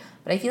communicated.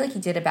 But I feel like he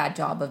did a bad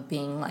job of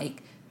being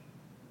like,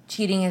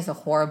 cheating is a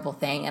horrible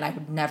thing, and I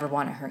would never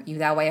want to hurt you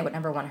that way. I would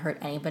never want to hurt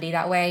anybody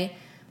that way.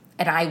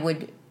 And I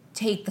would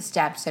take the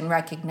steps and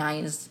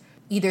recognize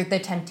either the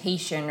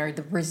temptation or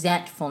the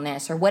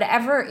resentfulness or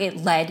whatever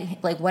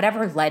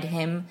whatever led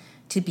him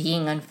to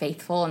being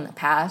unfaithful in the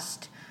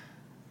past,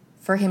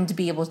 for him to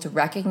be able to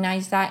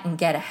recognize that and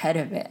get ahead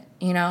of it,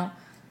 you know?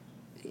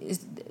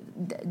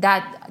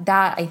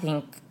 That I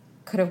think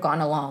could have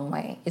gone a long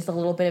way. It's a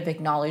little bit of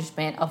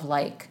acknowledgement of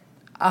like,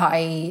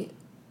 I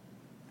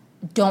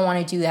don't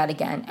want to do that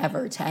again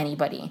ever to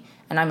anybody,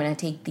 and I'm going to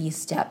take these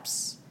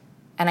steps.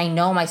 And I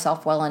know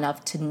myself well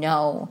enough to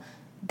know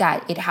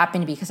that it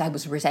happened because I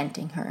was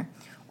resenting her,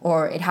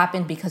 or it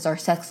happened because our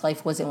sex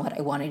life wasn't what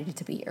I wanted it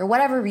to be, or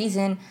whatever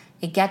reason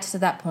it gets to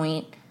that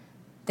point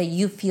that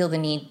you feel the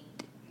need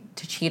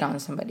to cheat on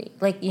somebody.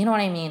 Like, you know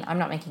what I mean? I'm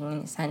not making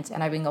any sense,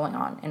 and I've been going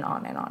on and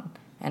on and on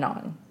and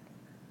on.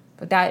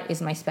 But that is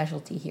my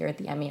specialty here at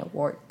the Emmy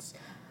Awards.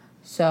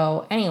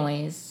 So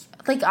anyways,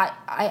 like,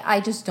 I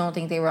just don't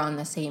think they were on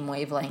the same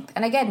wavelength.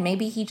 And again,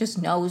 maybe he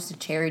just knows that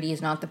Charity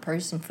is not the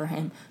person for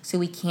him, so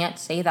he can't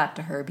say that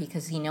to her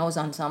because he knows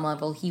on some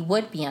level he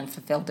would be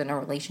unfulfilled in a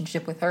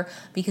relationship with her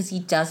because he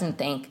doesn't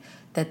think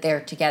that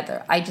they're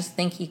together. I just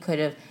think he could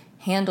have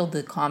handled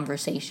the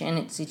conversation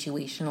and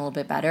situation a little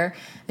bit better,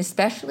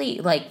 especially,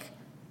 like,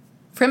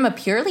 from a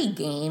purely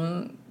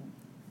game,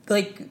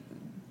 like,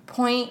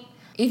 point.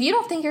 If you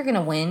don't think you're going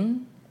to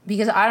win,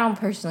 because I don't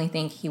personally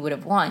think he would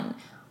have won,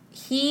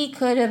 he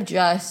could have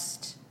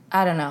just,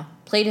 I don't know,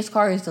 played his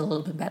cards a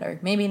little bit better.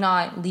 Maybe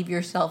not leave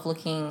yourself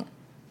looking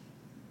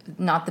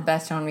not the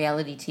best on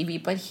reality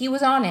TV, but he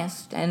was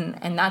honest, and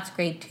that's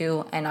great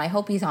too. And I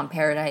hope he's on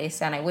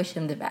Paradise, and I wish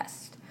him the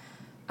best.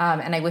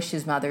 And I wish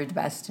his mother the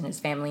best and his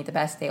family the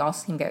best. They all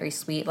seem very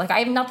sweet. Like, I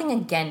have nothing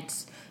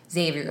against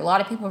Xavier. A lot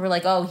of people were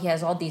like, oh, he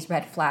has all these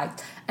red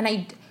flags.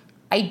 And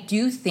I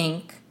do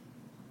think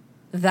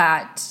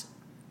that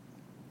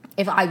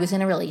if I was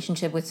in a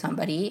relationship with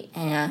somebody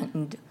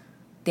and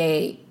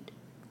they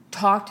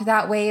talked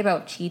that way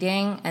about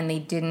cheating and they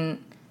didn't,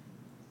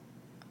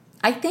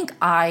 I think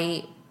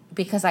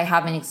because I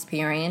haven't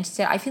experienced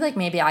it, I feel like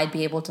maybe I'd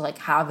be able to, like,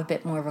 have a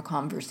bit more of a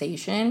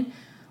conversation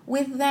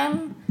with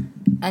them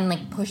and,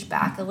 like, push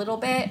back a little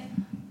bit.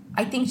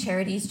 I think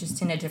Charity's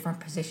just in a different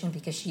position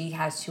because she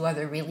has two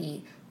other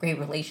really great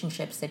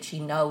relationships that she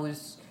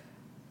knows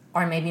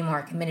are maybe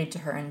more committed to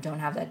her and don't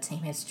have that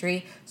same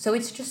history. So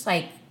it's just,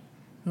 like,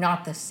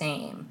 not the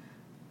same.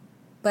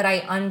 But I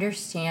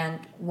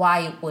understand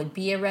why it would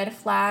be a red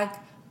flag,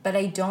 but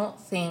I don't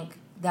think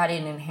that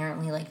it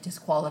inherently, like,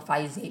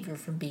 disqualifies Xavier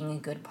from being a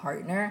good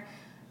partner.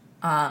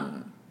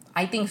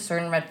 I think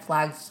certain red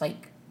flags,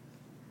 like,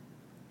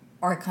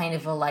 are kind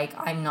of a, like,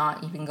 I'm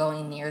not even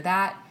going near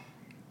that.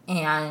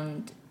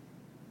 And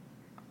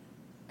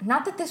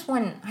not that this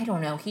one, I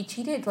don't know, he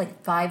cheated,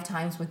 like, 5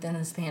 times within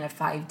the span of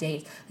 5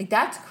 days. Like,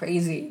 that's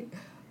crazy.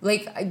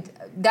 Like,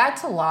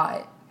 that's a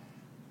lot.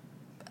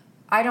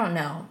 I don't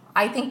know.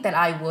 I think that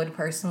I would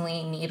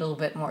personally need a little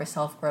bit more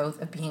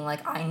self-growth of being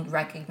like, I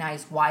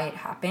recognize why it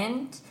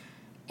happened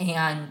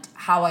and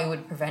how I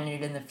would prevent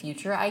it in the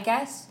future, I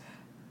guess.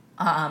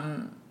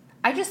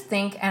 I just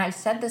think, and I've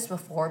said this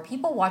before,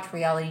 people watch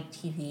reality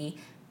TV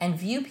and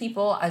view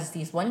people as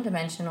these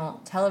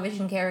one-dimensional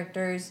television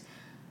characters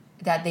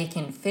that they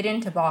can fit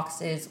into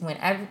boxes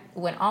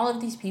when all of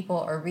these people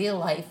are real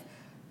life,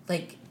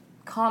 like,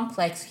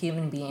 complex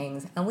human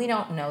beings, and we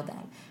don't know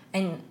them.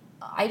 And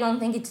I don't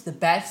think it's the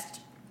best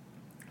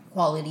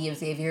quality of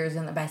Xavier's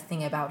and the best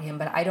thing about him,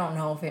 but I don't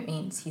know if it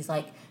means he's,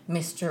 like,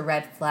 Mr.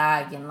 Red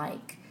Flag and,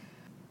 like,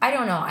 I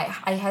don't know.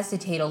 I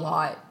hesitate a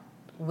lot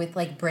with,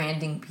 like,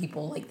 branding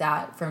people like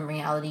that from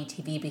reality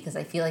TV because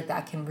I feel like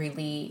that can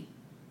really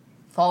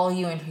follow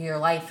you into your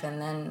life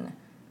and then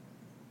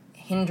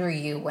hinder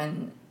you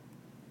when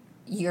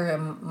you're a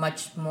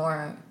much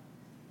more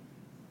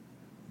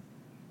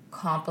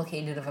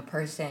complicated of a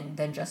person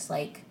than just,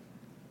 like,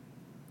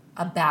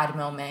 a bad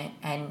moment.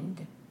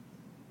 And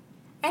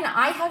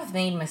I have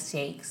made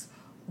mistakes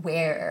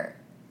where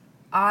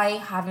I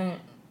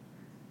haven't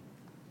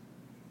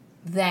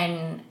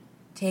then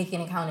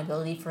taken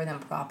accountability for them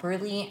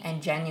properly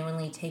and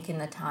genuinely taken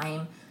the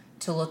time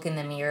to look in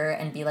the mirror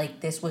and be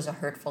like, this was a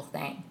hurtful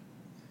thing.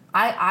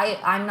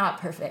 I'm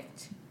not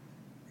perfect.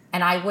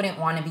 And I wouldn't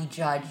want to be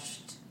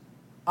judged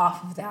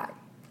off of that.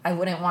 I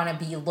wouldn't want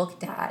to be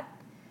looked at.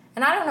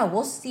 And I don't know,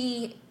 we'll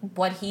see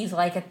what he's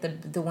like at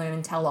the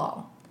Women Tell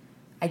All.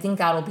 I think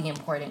that'll be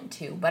important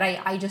too. But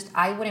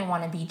I wouldn't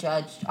want to be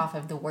judged off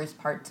of the worst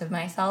parts of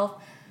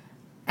myself.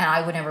 And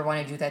I would never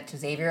want to do that to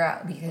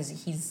Xavier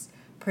because he's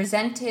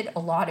presented a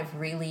lot of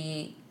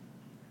really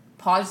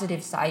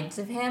positive sides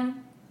of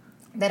him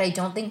that I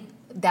don't think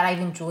that I've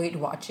enjoyed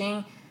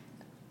watching.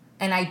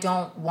 And I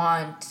don't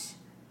want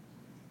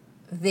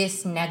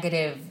this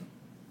negative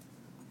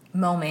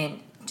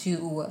moment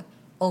to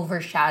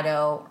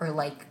overshadow or,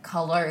 like,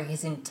 color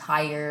his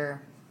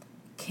entire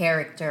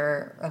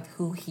character of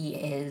who he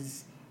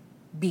is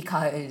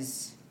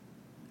because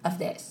of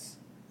this.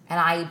 And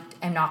I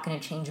am not going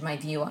to change my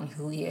view on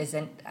who he is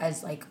and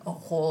as, like, a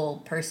whole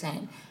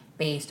person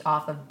based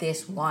off of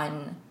this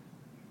one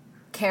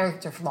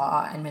character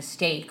flaw and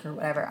mistake or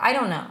whatever. I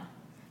don't know.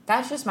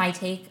 That's just my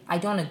take. I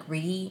don't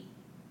agree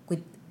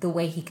with the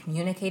way he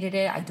communicated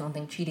it. I don't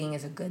think cheating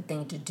is a good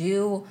thing to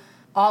do.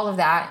 All of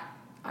that.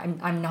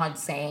 I'm not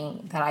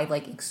saying that I,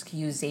 like,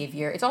 excuse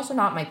Xavier. It's also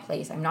not my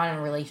place. I'm not in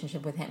a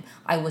relationship with him.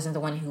 I wasn't the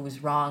one who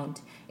was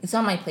wronged. It's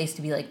not my place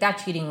to be like, that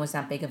cheating was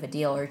not big of a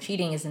deal or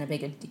cheating isn't a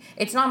big deal.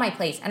 It's not my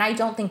place. And I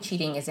don't think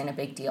cheating isn't a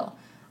big deal.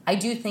 I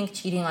do think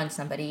cheating on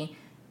somebody,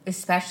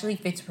 especially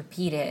if it's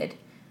repeated,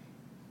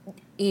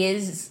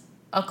 is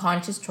a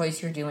conscious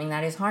choice you're doing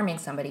that is harming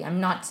somebody. I'm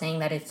not saying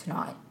that it's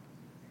not.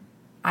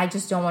 I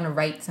just don't want to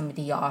write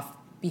somebody off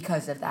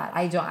because of that.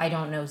 I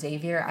don't know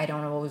Xavier. I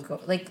don't know what was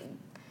going, like,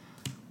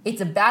 it's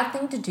a bad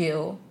thing to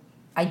do.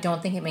 I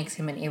don't think it makes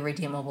him an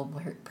irredeemable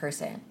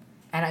person.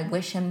 And I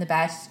wish him the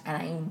best, and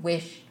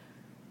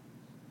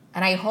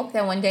I hope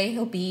that one day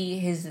he'll be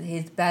his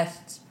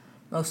best,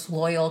 most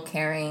loyal,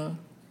 caring,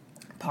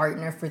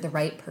 partner for the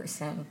right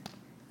person.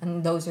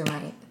 And those are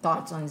my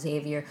thoughts on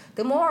Xavier.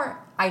 The more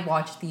I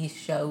watch these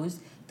shows,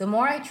 the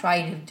more I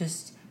try to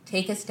just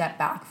take a step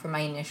back from my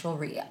initial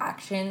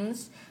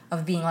reactions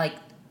of being like,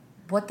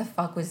 what the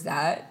fuck was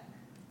that?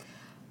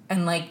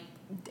 And like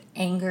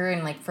anger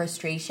and like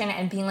frustration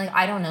and being like,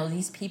 I don't know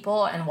these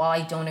people. And while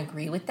I don't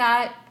agree with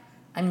that,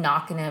 I'm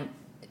not going to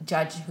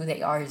judge who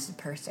they are as a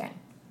person.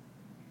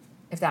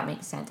 If that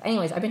makes sense.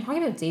 Anyways, I've been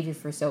talking about Xavier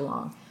for so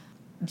long.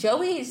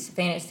 Joey's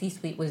fantasy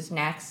suite was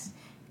next,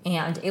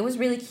 and it was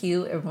really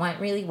cute. It went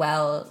really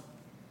well.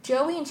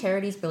 Joey and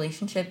Charity's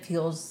relationship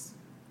feels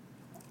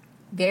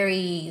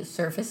very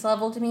surface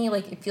level to me.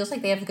 Like, it feels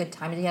like they have a good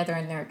time together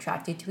and they're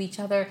attracted to each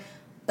other,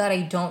 but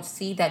I don't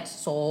see that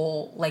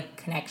soul, like,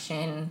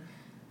 connection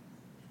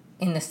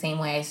in the same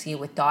way I see it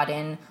with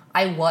Dotun.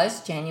 I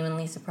was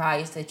genuinely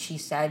surprised that she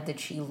said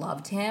that she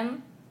loved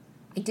him.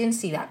 I didn't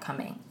see that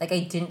coming. Like,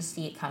 I didn't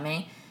see it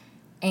coming.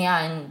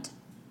 And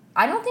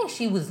I don't think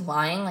she was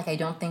lying. Like, I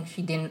don't think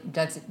she didn't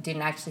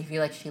actually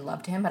feel like she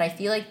loved him. But I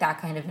feel like that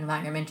kind of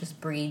environment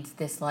just breeds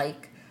this,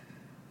 like,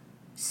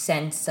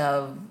 sense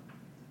of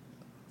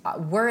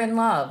we're in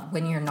love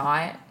when you're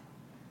not.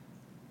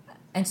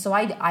 And so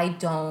I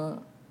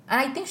don't... And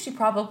I think she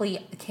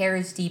probably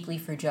cares deeply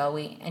for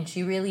Joey. And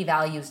she really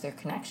values their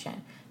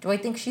connection. Do I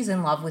think she's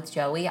in love with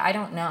Joey? I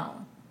don't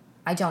know.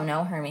 I don't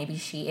know her. Maybe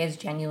she is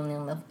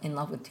genuinely in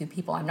love with two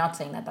people. I'm not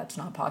saying that that's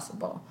not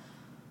possible.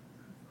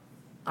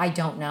 I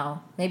don't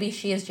know. Maybe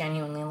she is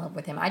genuinely in love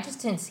with him. I just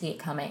didn't see it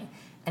coming.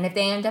 And if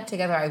they end up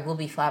together, I will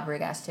be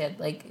flabbergasted.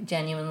 Like,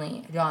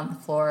 genuinely, on the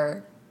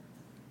floor,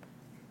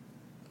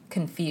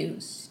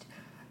 confused.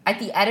 At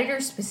the editor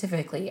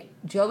specifically,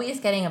 Joey is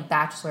getting a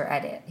Bachelor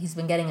edit. He's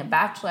been getting a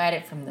Bachelor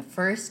edit from the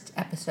first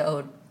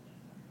episode.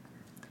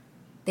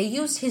 They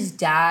used his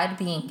dad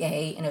being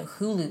gay in a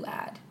Hulu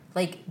ad.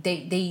 Like,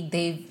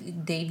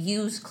 they've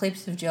used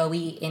clips of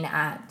Joey in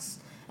ads.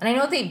 And I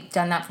know they've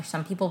done that for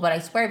some people, but I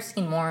swear I've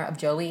seen more of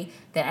Joey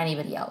than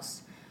anybody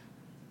else.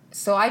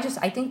 So I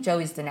think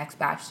Joey's the next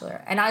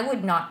Bachelor. And I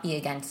would not be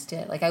against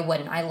it. Like, I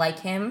wouldn't. I like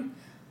him.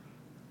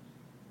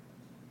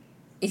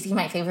 Is he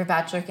my favorite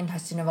Bachelor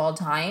contestant of all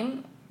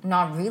time?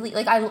 Not really.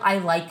 Like, I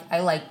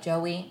like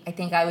Joey. I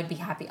think I would be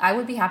happy. I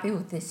would be happy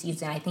with this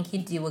season. I think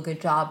he'd do a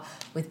good job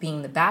with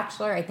being the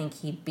Bachelor. I think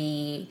he'd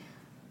be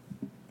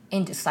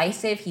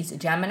indecisive. He's a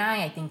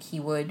Gemini. I think he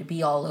would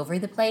be all over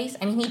the place.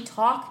 I mean, he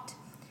talked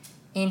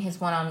in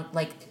his one on,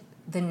 like,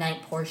 the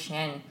night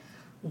portion,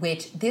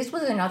 which this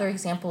was another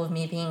example of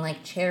me being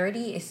like,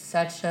 Charity is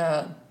such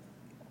a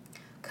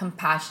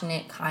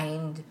compassionate,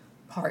 kind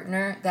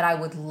partner that I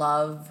would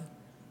love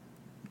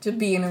to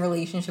be in a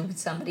relationship with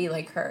somebody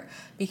like her.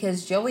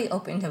 Because Joey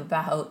opened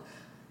about,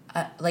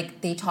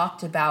 they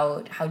talked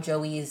about how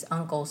Joey's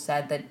uncle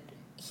said that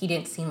he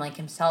didn't seem like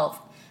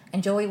himself.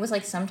 And Joey was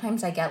like,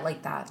 sometimes I get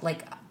like that.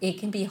 Like, it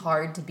can be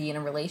hard to be in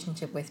a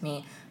relationship with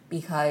me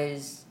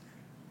because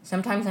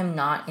sometimes I'm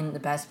not in the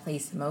best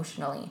place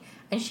emotionally.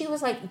 And she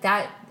was like,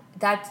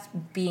 that's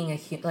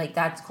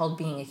called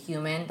being a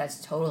human.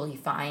 That's totally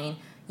fine.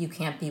 You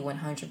can't be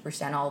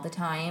 100% all the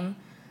time.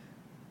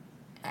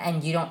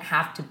 And you don't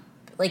have to,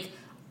 like,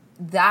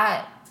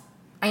 that.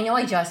 I know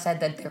I just said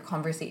that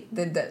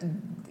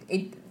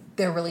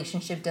their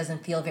relationship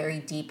doesn't feel very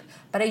deep,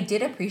 but I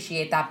did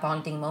appreciate that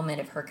bonding moment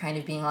of her kind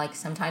of being like,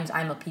 sometimes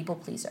I'm a people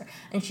pleaser.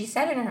 And she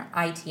said it in her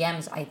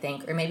ITMs, I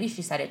think, or maybe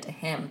she said it to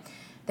him,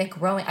 that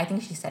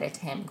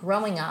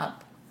growing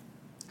up,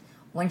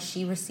 when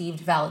she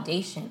received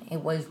validation,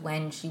 it was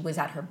when she was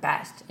at her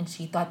best, and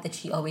she thought that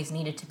she always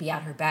needed to be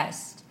at her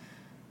best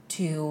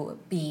to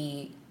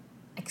be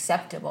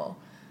acceptable.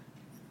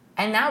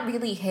 And that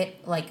really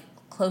hit, like,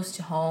 close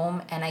to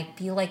home, and I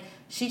feel like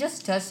she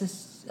just does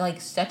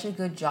such a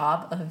good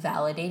job of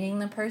validating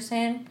the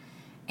person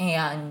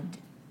and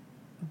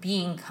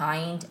being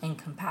kind and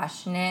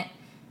compassionate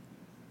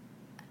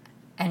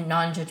and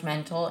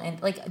non-judgmental. And,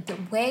 like, the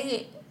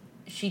way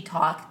she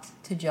talked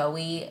to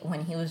Joey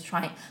when he was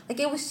trying, like,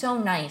 it was so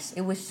nice.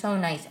 It was so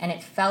nice, and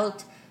it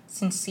felt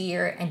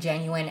sincere and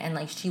genuine, and,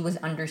 like, she was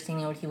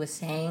understanding what he was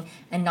saying,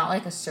 and not,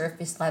 like, a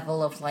surface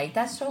level of, like,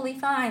 that's totally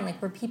fine, like,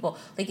 we're people.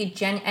 Like,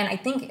 and I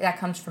think that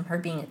comes from her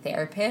being a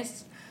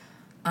therapist.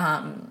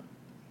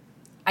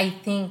 I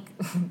think,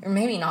 or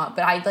maybe not,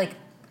 but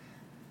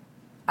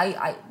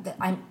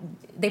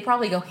they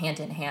probably go hand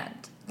in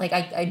hand. Like,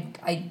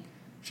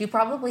 she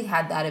probably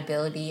had that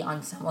ability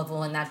on some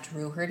level, and that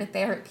drew her to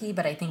therapy,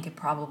 but I think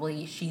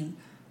she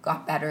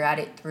got better at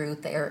it through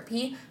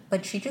therapy.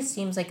 But she just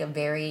seems like a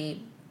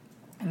very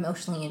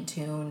emotionally in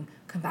tune,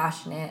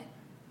 compassionate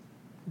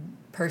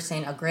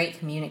person, a great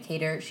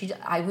communicator.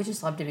 I would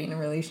just love to be in a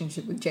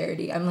relationship with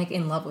Charity. I'm, like,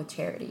 in love with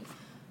Charity.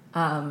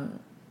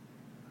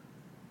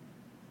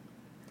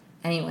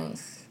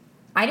 Anyways,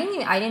 I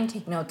didn't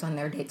take notes on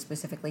their date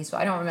specifically, so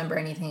I don't remember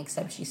anything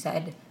except she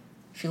said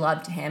she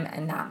loved him,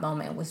 and that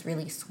moment was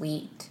really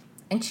sweet.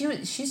 And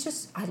she's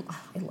just, I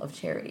love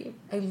Charity.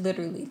 I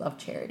literally love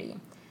Charity.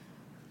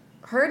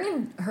 Her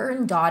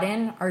and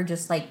Dotun are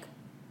just, like,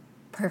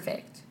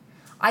 perfect.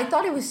 I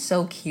thought it was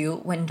so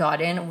cute when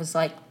Dawden was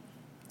like,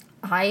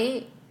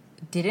 I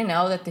didn't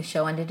know that the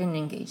show ended in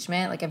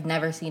engagement. Like, I've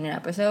never seen an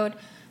episode.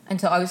 And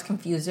so I was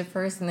confused at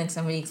first, and then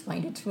somebody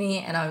explained it to me,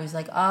 and I was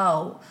like,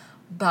 oh.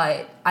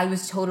 But I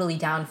was totally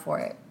down for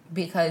it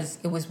because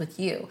it was with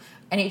you.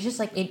 And it just,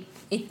 like,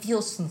 it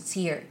feels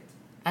sincere.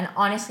 And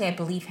honestly, I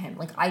believe him.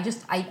 Like,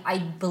 I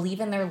believe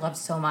in their love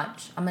so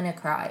much. I'm going to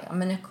cry. I'm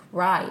going to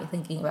cry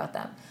thinking about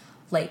them.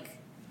 Like,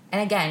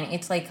 and again,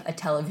 it's like a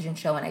television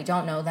show, and I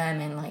don't know them,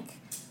 and, like,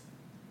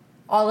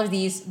 all of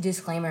these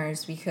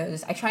disclaimers,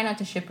 because I try not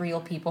to ship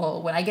real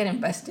people. When I get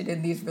invested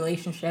in these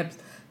relationships,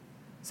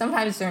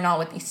 sometimes they're not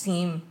what they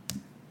seem.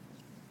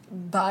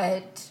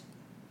 But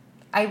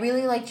I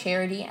really like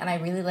Charity, and I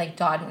really like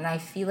Dawden, and I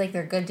feel like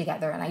they're good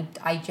together, and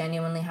I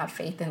genuinely have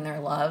faith in their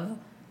love.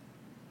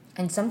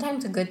 And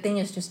sometimes a good thing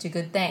is just a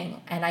good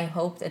thing, and I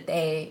hope that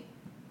they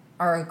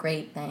are a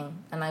great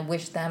thing, and I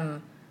wish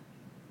them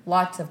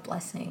lots of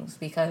blessings,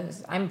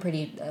 because I'm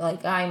pretty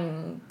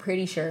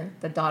sure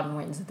that Dawden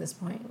wins at this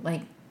point.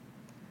 Like,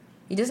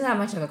 he doesn't have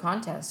much of a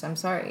contest. I'm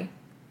sorry.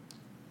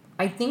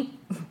 I think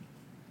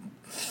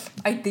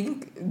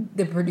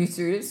the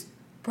producers,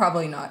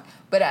 probably not,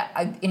 but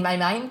in my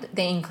mind,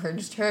 they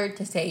encouraged her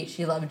to say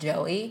she loved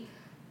Joey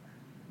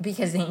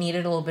because they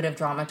needed a little bit of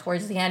drama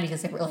towards the end,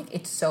 because they were like,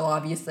 it's so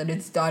obvious that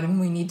it's Dawden,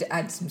 we need to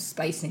add some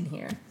spice in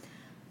here.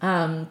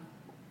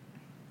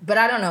 But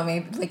I don't know,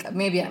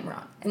 maybe I'm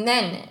wrong. And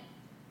then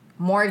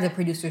more of the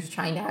producers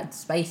trying to add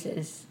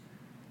spices.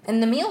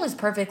 And the meal is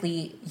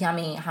perfectly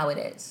yummy how it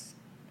is.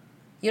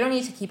 You don't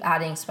need to keep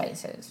adding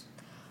spices.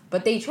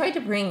 But they tried to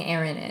bring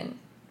Aaron in.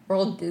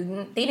 Well,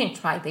 they didn't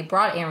try. They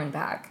brought Aaron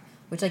back,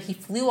 which, like, he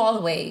flew all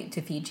the way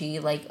to Fiji.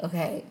 Like,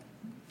 okay,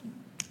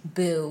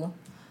 boo.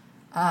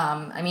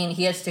 I mean,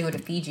 he has to go to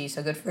Fiji,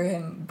 so good for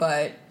him.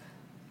 But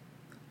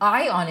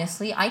I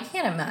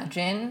can't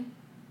imagine,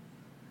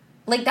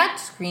 like, that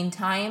screen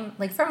time,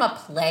 like, from a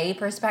play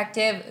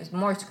perspective,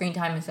 more screen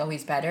time is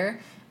always better.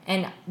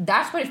 And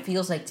that's what it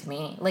feels like to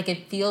me. Like,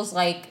 it feels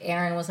like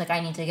Aaron was like, I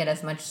need to get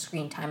as much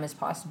screen time as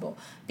possible.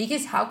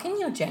 Because how can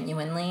you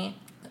genuinely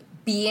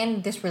be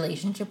in this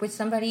relationship with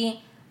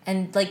somebody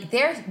and, like,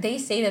 they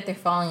say that they're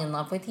falling in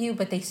love with you,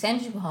 but they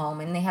send you home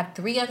and they have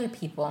 3 other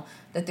people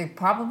that they're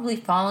probably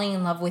falling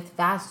in love with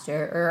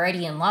faster, or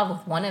already in love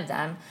with one of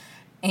them,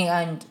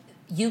 and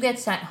you get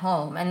sent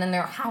home, and then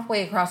they're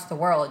halfway across the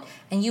world,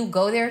 and you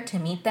go there to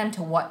meet them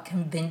to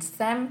convince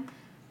them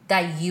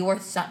that you are,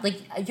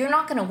 like, you're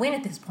not going to win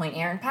at this point,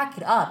 Aaron. Pack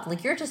it up.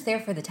 Like, you're just there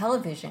for the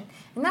television.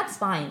 And that's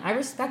fine. I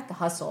respect the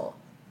hustle.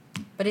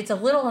 But it's a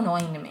little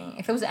annoying to me.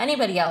 If it was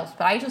anybody else,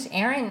 but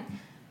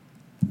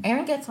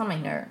Aaron gets on my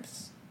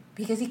nerves.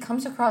 Because he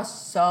comes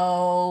across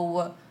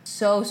so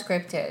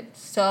scripted,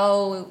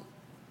 so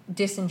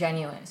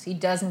disingenuous. He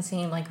doesn't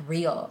seem, like,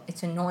 real.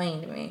 It's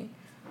annoying to me.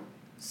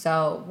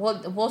 So,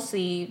 we'll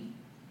see.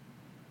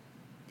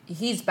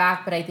 He's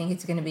back, but I think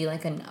it's going to be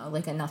like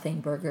a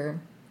nothing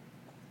burger.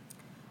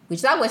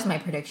 Which, that was my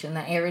prediction,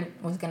 that Aaron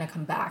was going to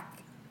come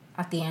back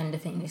at the end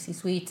of Fantasy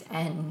Suites,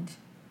 and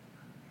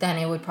then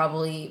it would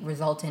probably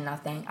result in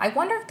nothing. I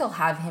wonder if they'll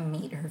have him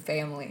meet her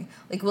family.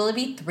 Like, will it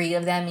be 3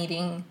 of them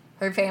meeting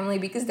her family?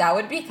 Because that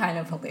would be kind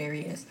of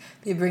hilarious.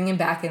 They bring him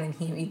back and then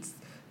he meets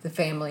the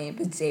family,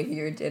 but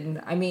Xavier didn't.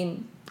 I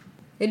mean,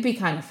 it'd be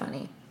kind of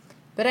funny.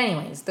 But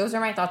anyways, those are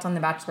my thoughts on The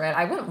Bachelorette.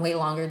 I went way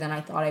longer than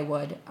I thought I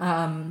would.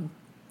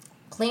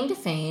 Claim to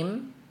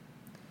Fame.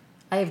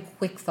 I have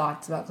quick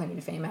thoughts about Claim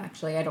to Fame,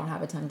 actually. I don't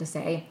have a ton to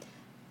say.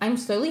 I'm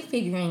slowly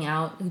figuring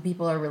out who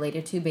people are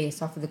related to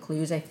based off of the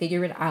clues. I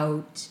figured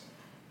out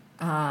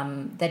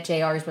that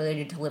JR is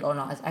related to Lil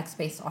Nas X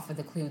based off of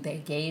the clue they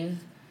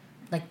gave,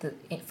 like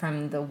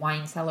from the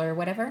wine cellar or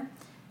whatever.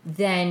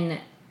 Then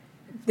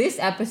this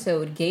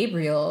episode,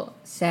 Gabriel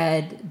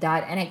said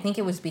that, and I think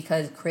it was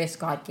because Chris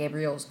got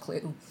Gabriel's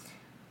clue,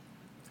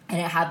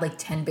 and it had like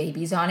 10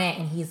 babies on it,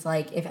 and he's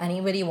like, if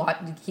anybody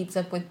keeps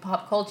up with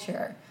pop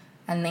culture,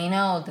 and they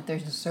know that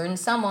there's a certain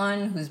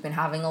someone who's been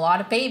having a lot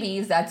of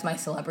babies, that's my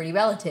celebrity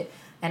relative.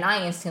 And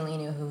I instantly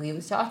knew who he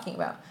was talking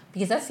about,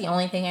 because that's the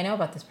only thing I know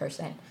about this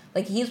person.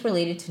 Like, he's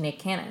related to Nick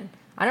Cannon.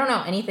 I don't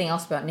know anything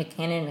else about Nick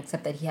Cannon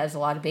except that he has a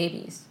lot of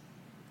babies.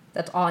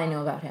 That's all I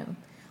know about him.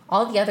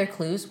 All the other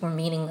clues were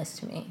meaningless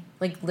to me.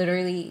 Like,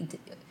 literally,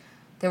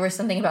 there was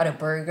something about a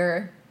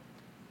burger,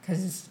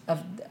 because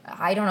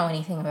I don't know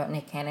anything about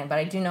Nick Cannon, but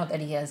I do know that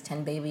he has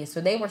 10 babies, so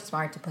they were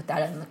smart to put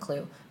that in the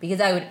clue, because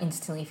I would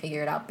instantly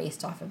figure it out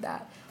based off of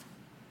that.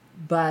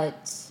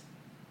 But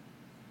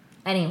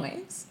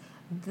anyways,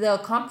 the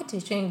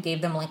competition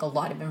gave them, like, a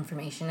lot of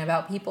information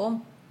about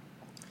people,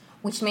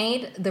 which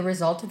made the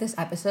result of this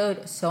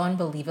episode so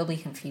unbelievably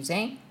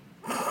confusing,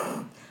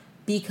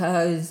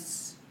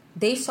 because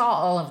they saw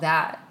all of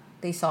that.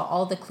 They saw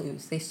all the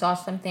clues. They saw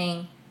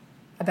something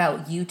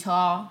about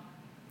Utah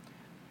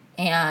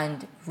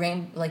and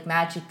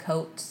magic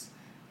coats,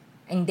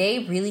 and they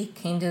really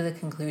came to the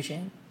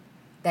conclusion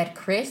that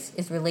Chris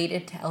is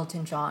related to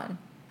Elton John.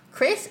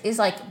 Chris is,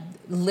 like,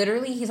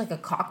 literally, he's like a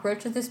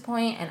cockroach at this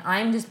point, and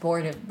I'm just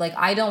bored of, like,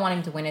 I don't want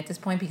him to win at this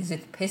point because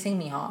it's pissing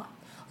me off.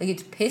 Like,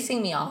 it's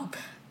pissing me off.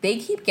 They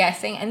keep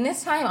guessing, and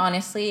this time,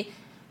 honestly,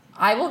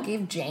 I will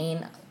give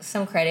Jane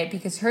some credit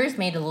because hers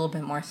made a little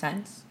bit more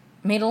sense.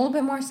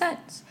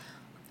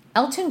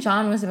 Elton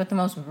John was about the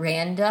most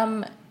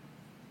random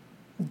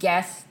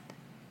guess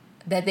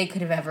that they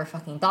could have ever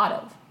fucking thought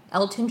of.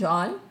 Elton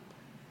John?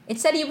 It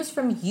said he was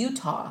from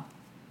Utah.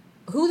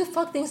 Who the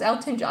fuck thinks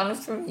Elton John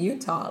is from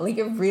Utah? Like,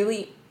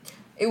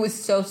 it was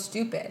so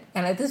stupid.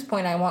 And at this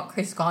point, I want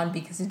Chris gone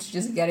because it's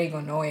just getting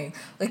annoying.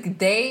 Like,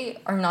 they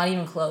are not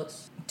even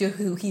close to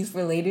who he's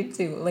related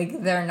to.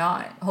 Like, they're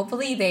not.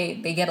 Hopefully, they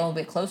get a little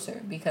bit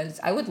closer because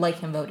I would like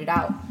him voted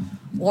out.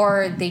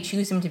 Or they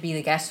choose him to be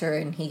the guesser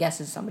and he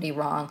guesses somebody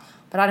wrong.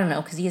 But I don't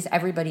know, because he has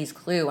everybody's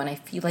clue, and I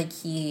feel like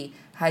he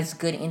has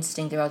good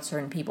instinct about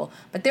certain people.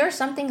 But there are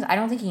some things I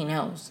don't think he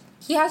knows.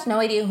 He has no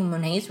idea who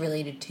Monet is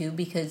related to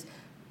because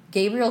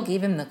Gabriel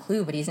gave him the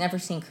clue, but he's never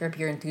seen Curb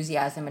Your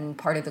Enthusiasm, and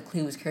part of the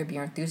clue is Curb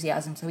Your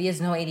Enthusiasm, so he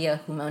has no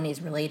idea who Monet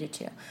is related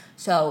to.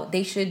 So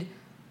they should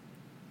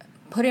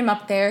put him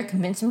up there,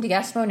 convince him to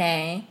guess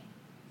Monet,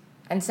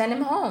 and send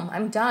him home.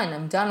 I'm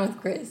done with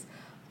Chris.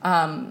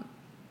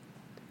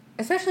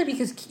 Especially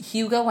because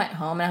Hugo went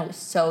home and I was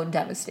so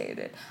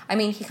devastated. I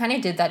mean, he kind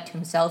of did that to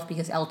himself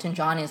because Elton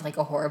John is like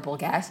a horrible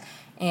guess.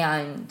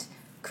 And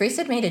Chris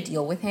had made a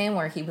deal with him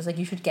where he was like,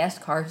 you should guess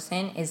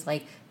Carson is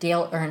like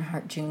Dale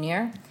Earnhardt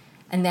Jr.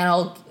 And then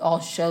I'll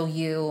show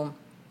you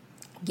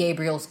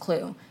Gabriel's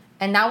clue.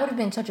 And that would have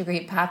been such a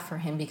great path for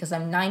him because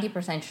I'm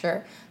 90%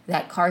 sure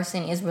that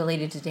Carson is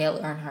related to Dale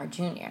Earnhardt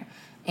Jr.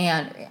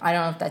 And I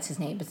don't know if that's his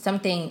name, but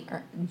something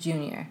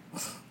Jr.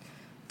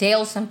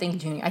 Dale something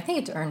Jr. I think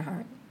it's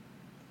Earnhardt.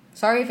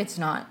 Sorry if it's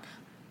not,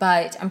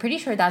 but I'm pretty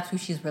sure that's who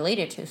she's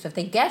related to. So if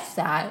they guessed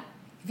that,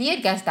 if he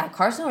had guessed that,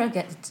 Carson would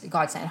have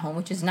got sent home,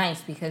 which is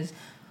nice because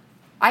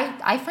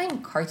I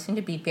find Carson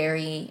to be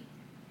very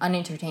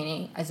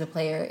unentertaining as a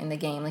player in the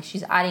game. Like,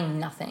 she's adding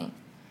nothing.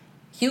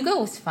 Hugo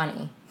was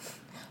funny.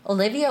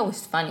 Olivia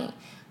was funny.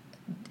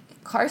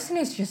 Carson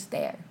is just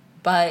there.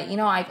 But, you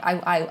know,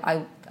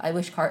 I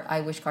wish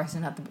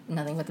Carson had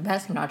nothing but the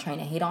best. I'm not trying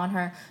to hate on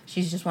her.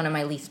 She's just one of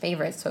my least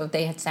favorites. So if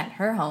they had sent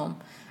her home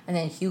and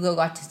then Hugo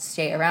got to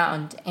stay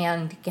around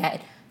and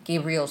get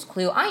Gabriel's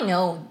clue, I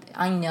know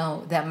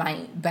that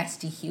my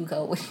bestie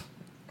Hugo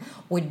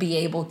would be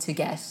able to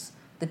guess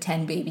the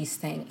 10 babies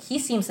thing. He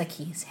seems like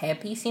he's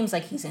hip. He seems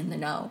like he's in the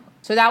know.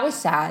 So that was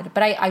sad.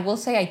 But I will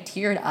say I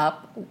teared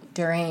up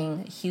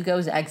during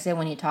Hugo's exit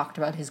when he talked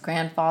about his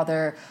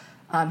grandfather.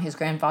 His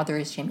grandfather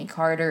is Jimmy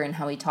Carter, and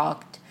how he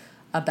talked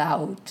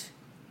about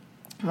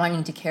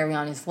wanting to carry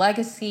on his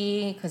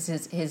legacy because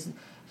his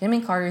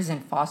Jimmy Carter's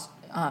in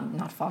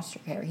not foster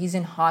care. He's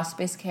in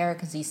hospice care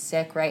because he's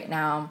sick right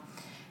now.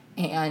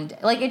 And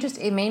like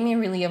it made me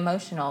really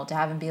emotional to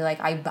have him be like,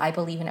 I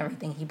believe in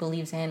everything he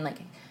believes in, like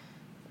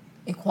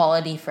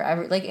equality for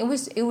every, like it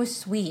was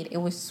sweet. It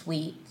was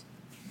sweet.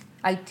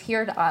 I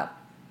teared up.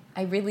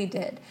 I really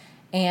did.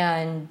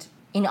 And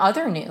in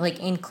other news, like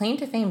in Claim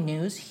to Fame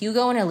news,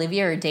 Hugo and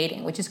Olivia are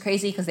dating, which is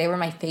crazy because they were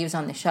my faves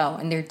on the show,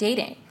 and they're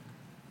dating.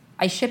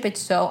 I ship it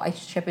so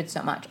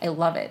much. I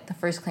love it. The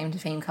first Claim to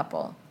Fame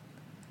couple.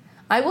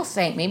 I will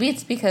say, maybe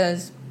it's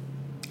because,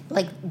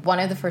 like, one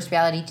of the first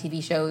reality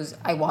TV shows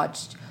I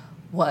watched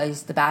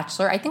was The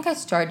Bachelor. I think I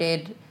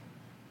started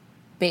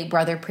Big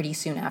Brother pretty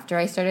soon after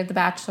I started the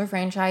Bachelor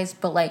franchise,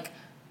 but, like,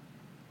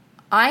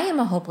 I am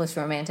a hopeless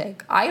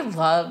romantic. I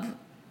love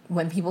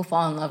when people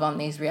fall in love on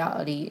these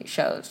reality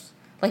shows.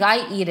 Like,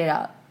 I eat it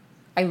up.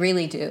 I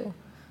really do.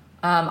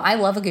 I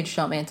love a good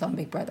showmance on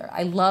Big Brother.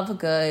 I love a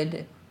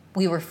good,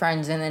 we were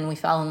friends and then we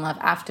fell in love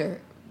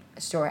after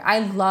story. I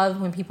love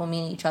when people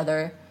meet each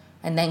other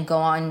and then go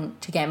on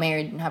to get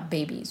married and have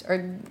babies.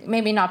 Or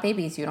maybe not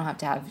babies, you don't have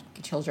to have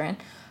children.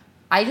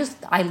 I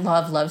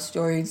love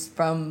stories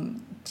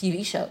from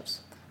TV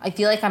shows. I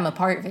feel like I'm a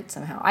part of it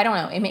somehow. I don't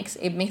know. It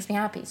makes me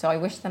happy, so I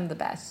wish them the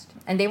best.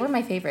 And they were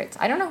my favorites.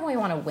 I don't know who I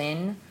want to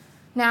win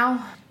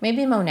now.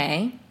 Maybe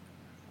Monet.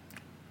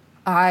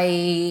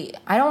 I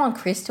don't want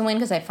Chris to win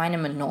because I find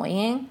him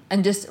annoying.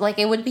 And just, like,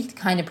 it would be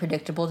kind of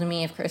predictable to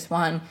me if Chris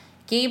won.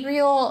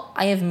 Gabriel,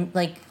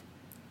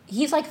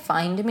 he's, like,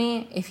 fine to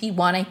me. If he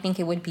won, I think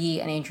it would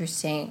be an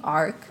interesting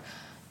arc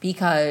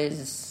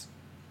because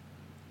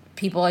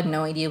people had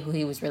no idea who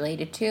he was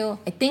related to.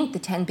 I think the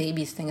 10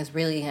 babies thing is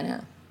really going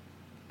to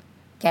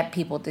get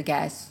people to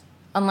guess.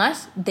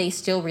 Unless they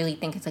still really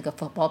think it's, like, a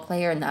football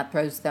player and that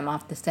throws them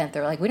off the scent.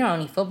 They're like, we don't know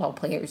any football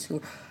players who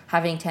are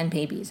having 10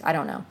 babies. I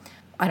don't know.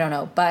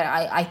 But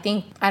I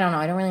think, I don't know.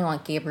 I don't really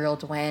want Gabriel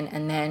to win.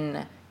 And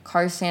then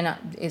Carson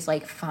is,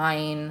 like,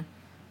 fine.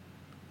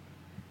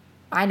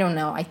 I don't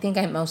know. I think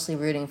I'm mostly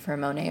rooting for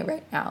Monet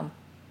right now.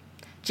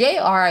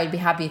 JR, I'd be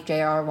happy if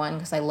JR won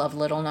because I love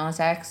Lil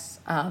Nas X.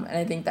 And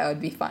I think that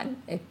would be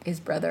fun if his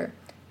brother,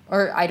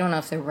 or I don't know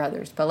if they're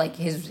brothers, but like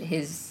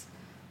his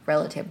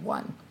relative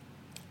won.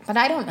 But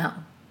I don't know.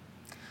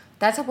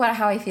 That's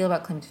how I feel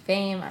about Claim to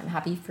Fame. I'm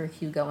happy for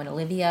Hugo and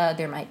Olivia.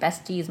 They're my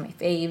besties, my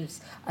faves.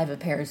 I have a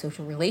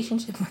parasocial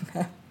relationship with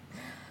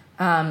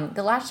them.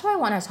 The last show I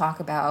want to talk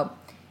about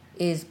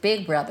is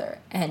Big Brother.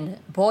 And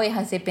boy,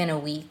 has it been a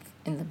week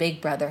in the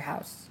Big Brother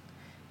house.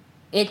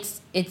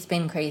 It's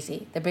been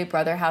crazy. The Big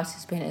Brother house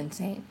has been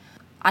insane.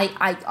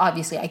 I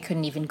obviously I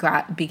couldn't even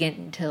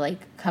begin to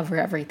like cover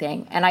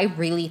everything. And I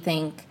really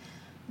think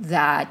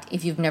that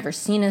if you've never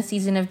seen a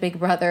season of Big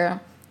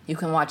Brother, you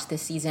can watch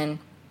this season.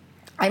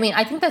 I mean,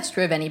 I think that's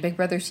true of any Big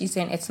Brother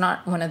season. It's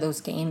not one of those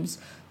games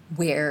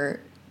or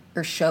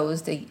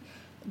shows that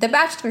The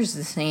Bachelor is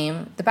the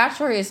same. The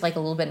Bachelor is like a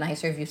little bit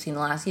nicer if you've seen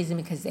the last season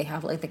because they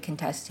have like the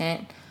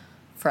contestant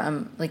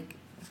from like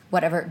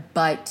whatever.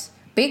 But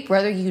Big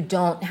Brother, you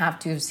don't have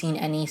to have seen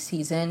any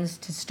seasons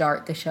to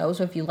start the show.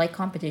 So if you like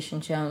competition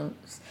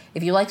shows,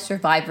 if you like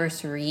Survivor,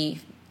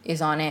 Cirie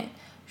is on it.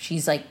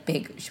 She's like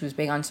big. She was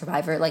big on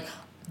Survivor. Like,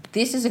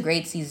 this is a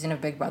great season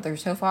of Big Brother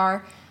so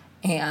far.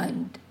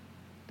 And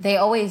they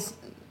always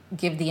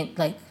give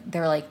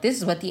they're like, this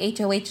is what the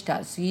HOH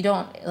does. So you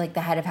don't, like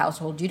the head of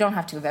household, you don't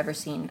have to have ever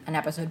seen an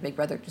episode of Big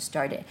Brother to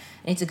start it.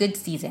 And it's a good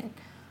season.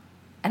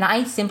 And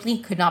I simply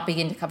could not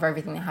begin to cover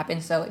everything that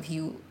happened. So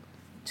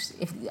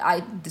if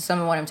some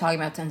of what I'm talking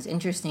about sounds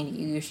interesting to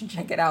you, you should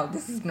check it out.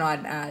 This is not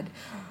an ad.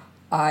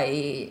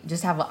 I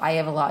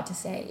have a lot to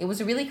say. It was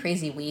a really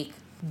crazy week.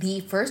 The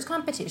first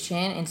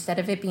competition, instead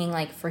of it being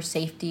like for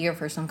safety or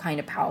for some kind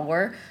of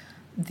power,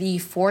 the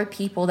four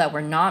people that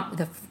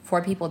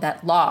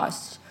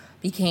lost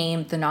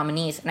became the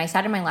nominees. And I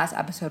said in my last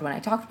episode when I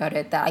talked about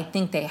it that I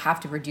think they have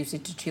to reduce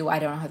it to 2. I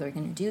don't know how they're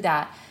going to do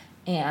that.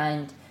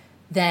 And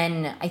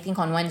then I think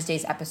on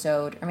Wednesday's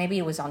episode, or maybe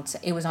it was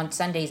on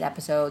Sunday's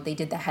episode, they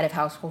did the head of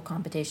household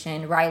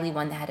competition. Riley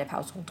won the head of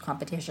household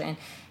competition,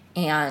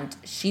 and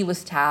she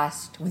was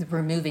tasked with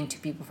removing 2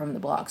 people from the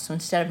block. So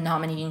instead of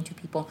nominating 2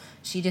 people,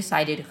 she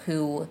decided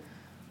who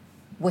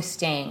was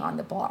staying on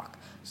the block.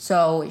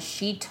 So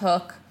she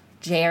took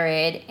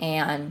Jared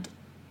and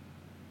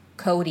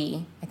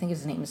Cody. I think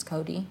his name is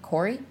Cody.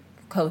 Corey?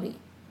 Cody.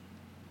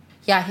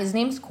 Yeah, his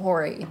name's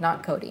Corey,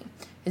 not Cody.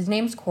 His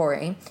name's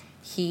Corey.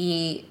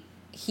 He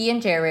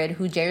and Jared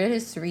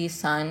is Cirie's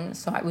son,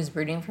 so I was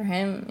rooting for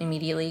him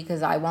immediately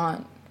because I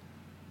want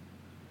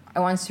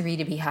Cirie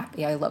to be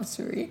happy. I love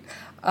Cirie.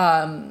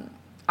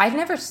 I've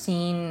never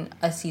seen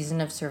a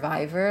season of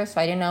Survivor, so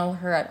I didn't know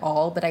her at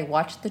all, but I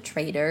watched The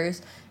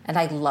Traitors, and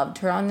I loved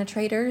her on The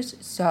Traitors,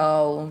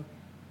 so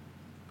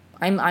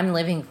I'm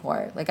living for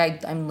it. Like,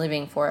 I'm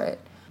living for it.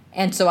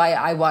 And so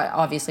I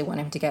obviously want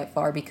him to get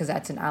far because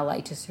that's an ally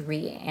to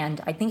Cirie,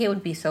 and I think it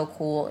would be so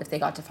cool if they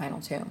got to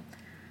Final 2.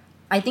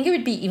 I think it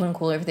would be even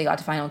cooler if they got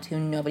to Final 2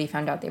 and nobody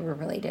found out they were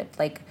related.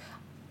 Like,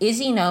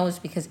 Izzy knows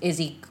because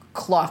Izzy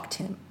clocked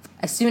him.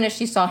 As soon as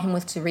she saw him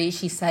with Cirie,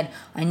 she said,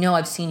 I know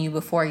I've seen you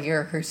before,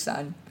 you're her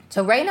son.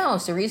 So right now,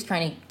 Cirie's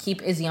trying to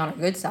keep Izzy on her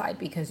good side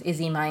because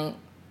Izzy's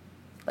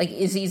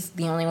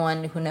the only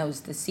one who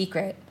knows the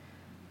secret.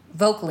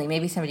 Vocally,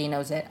 maybe somebody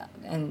knows it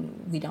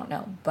and we don't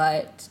know.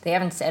 But they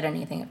haven't said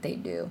anything if they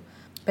do.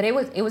 But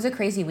it was a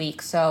crazy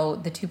week. So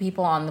the 2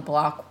 people on the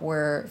block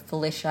were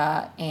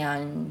Felicia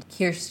and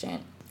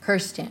Kirsten.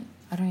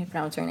 I don't even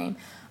pronounce her name.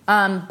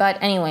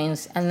 But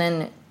anyways, and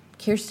then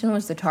Kirsten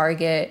was the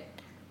target,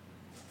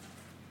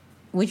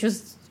 which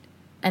was,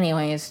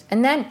 anyways.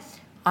 And then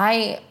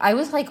I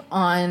was like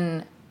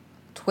on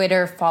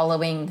Twitter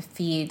following the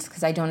feeds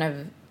because I don't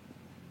have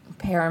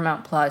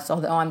Paramount Plus,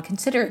 although I'm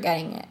considering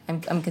getting it.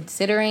 I'm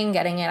considering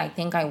getting it. I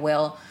think I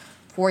will.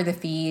 For the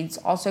feeds.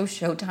 Also,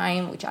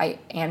 Showtime, which I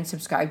am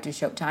subscribed to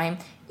Showtime,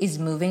 is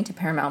moving to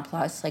Paramount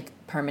Plus, like,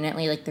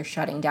 permanently. Like, they're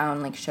shutting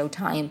down, like,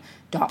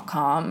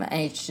 Showtime.com,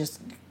 and it's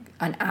just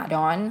an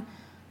add-on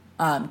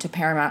to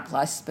Paramount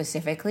Plus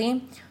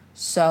specifically.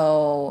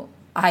 So,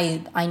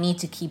 I need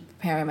to keep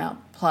Paramount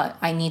Plus.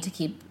 I need to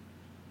keep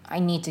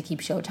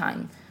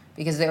Showtime,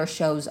 because there are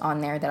shows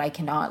on there that I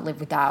cannot live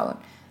without.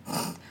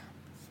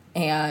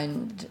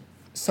 And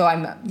so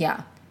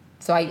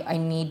So I'm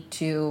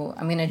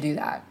going to do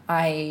that.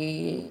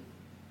 And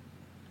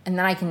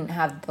then I can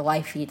have the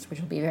live feeds, which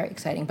will be very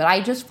exciting. But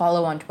I just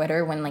follow on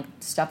Twitter when, like,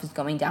 stuff is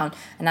going down.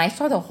 And I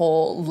saw the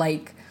whole,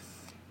 like,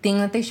 thing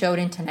that they showed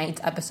in tonight's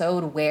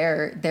episode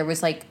where there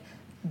was, like,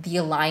 the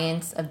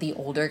alliance of the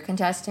older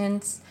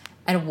contestants.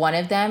 And one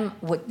of them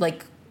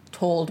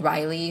told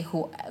Riley,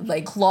 who,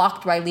 like,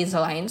 clocked Riley's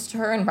alliance to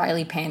her, and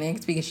Riley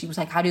panicked because she was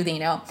like, how do they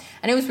know?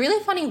 And it was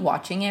really funny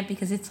watching it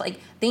because it's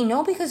like, they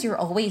know because you're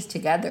always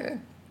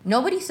together.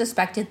 Nobody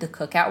suspected the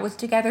cookout was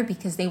together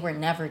because they were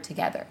never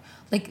together.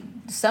 Like,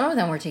 some of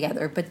them were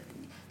together, but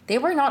they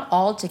were not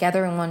all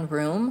together in one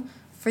room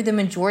for the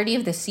majority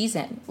of the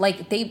season.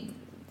 Like, they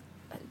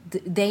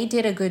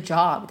did a good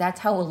job. That's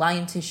how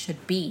alliances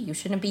should be. You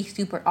shouldn't be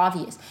super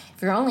obvious.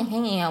 If you're only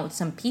hanging out with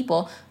some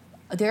people,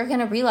 they're going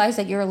to realize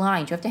that you're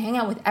aligned. You have to hang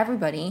out with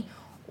everybody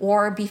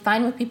or be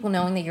fine with people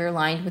knowing that you're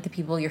aligned with the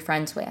people you're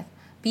friends with.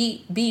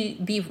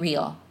 Be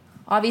real.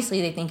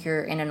 Obviously, they think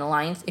you're in an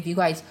alliance. If you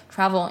guys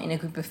travel in a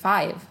group of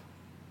 5,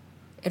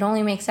 it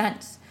only makes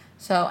sense.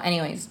 So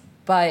anyways,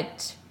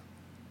 but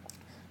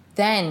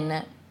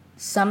then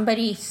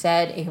somebody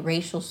said a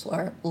racial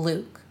slur,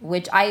 Luke,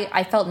 which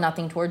I felt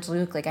nothing towards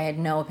Luke. Like, I had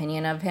no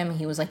opinion of him.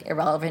 He was, like,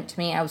 irrelevant to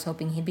me. I was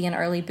hoping he'd be an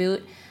early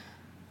boot.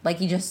 Like,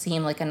 he just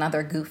seemed like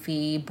another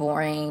goofy,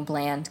 boring,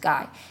 bland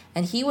guy.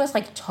 And he was,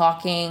 like,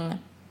 talking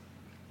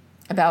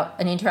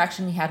about an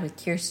interaction he had with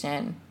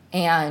Kirsten.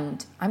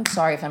 And I'm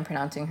sorry if I'm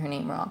pronouncing her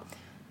name wrong.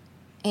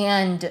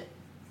 And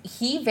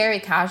he very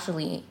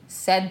casually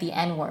said the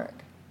N-word.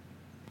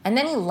 And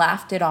then he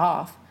laughed it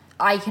off.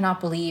 I can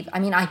believe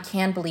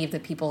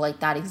that people like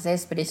that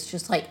exist, but it's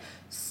just, like,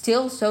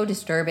 still so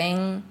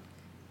disturbing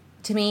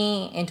to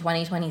me in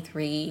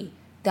 2023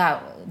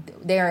 that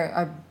there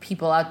are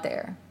people out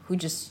there who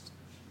just,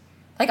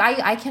 like,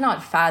 I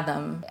cannot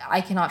fathom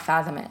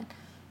it.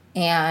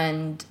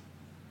 And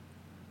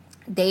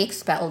they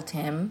expelled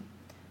him,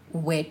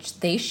 which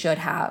they should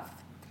have.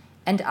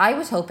 And I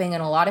was hoping,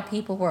 and a lot of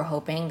people were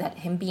hoping, that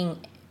him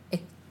being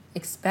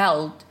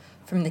expelled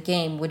from the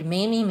game would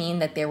maybe mean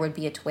that there would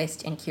be a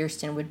twist and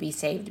Kirsten would be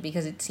saved,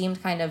 because it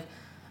seemed kind of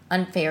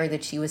unfair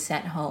that she was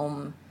sent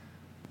home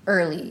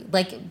early.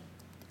 Like,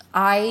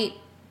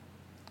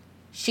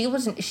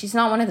 she's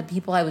not one of the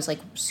people I was, like,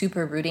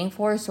 super rooting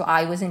for, so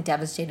I wasn't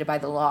devastated by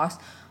the loss.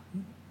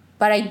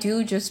 But I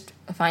do just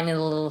find it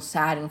a little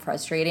sad and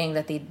frustrating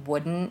that they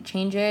wouldn't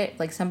change it.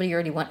 Like, somebody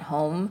already went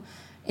home.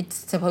 It's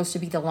supposed to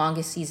be the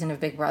longest season of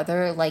Big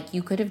Brother. Like,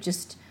 you could have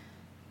just,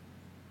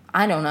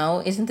 I don't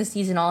know, isn't the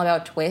season all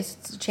about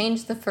twists?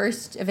 Change the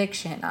first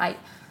eviction. I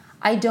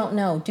don't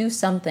know. Do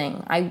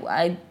something.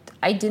 I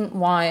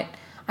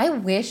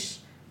wish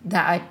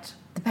that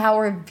the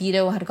power of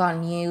veto had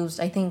gotten used.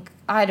 I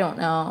don't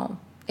know.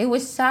 It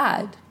was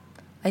sad.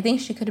 I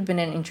think she could have been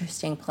an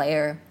interesting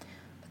player.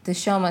 But the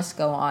show must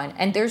go on.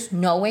 And there's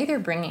no way they're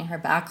bringing her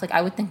back. Like,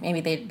 I would think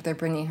maybe they're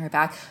bringing her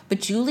back.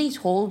 But Julie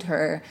told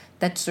her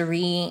that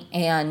Cirie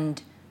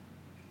and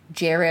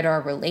Jared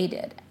are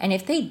related. And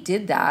if they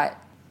did that,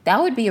 that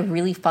would be a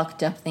really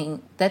fucked up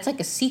thing. That's like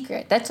a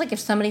secret. That's like if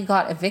somebody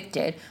got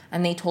evicted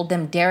and they told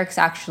them Derek's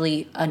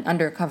actually an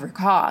undercover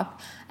cop,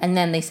 and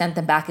then they sent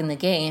them back in the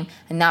game,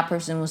 and that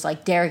person was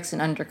like, Derek's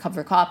an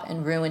undercover cop,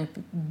 and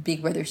ruined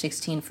Big Brother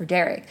 16 for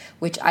Derek,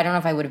 which I don't know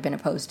if I would have been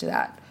opposed to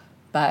that.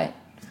 But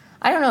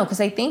I don't know, because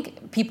I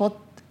think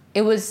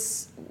it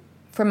was,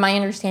 from my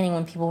understanding,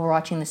 when people were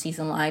watching the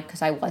season live,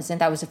 because I wasn't,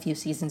 that was a few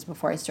seasons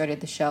before I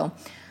started the show,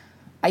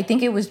 I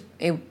think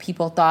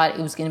people thought it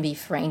was going to be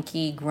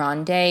Frankie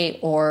Grande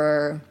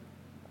or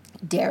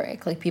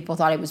Derek. Like, people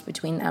thought it was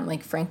between them.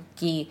 Like,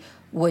 Frankie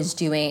was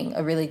doing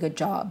a really good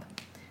job.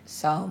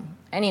 So,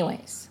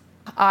 anyways,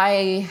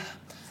 I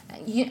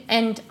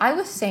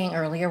was saying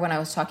earlier when I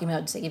was talking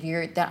about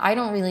Xavier that I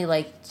don't really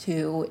like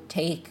to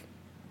take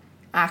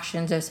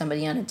actions of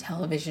somebody on a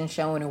television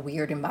show in a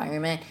weird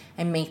environment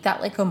and make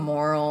that like a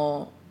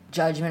moral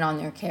judgment on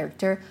their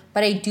character.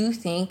 But I do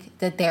think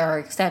that there are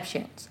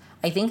exceptions.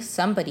 I think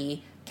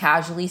somebody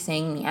casually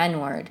saying the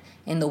N-word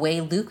in the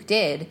way Luke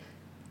did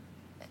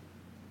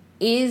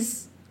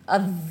is a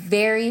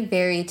very,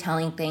 very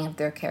telling thing of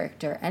their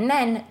character. And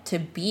then to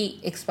be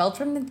expelled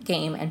from the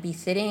game and be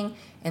sitting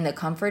in the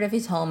comfort of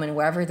his home and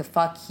wherever the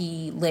fuck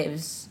he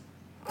lives,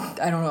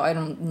 I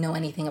don't know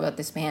anything about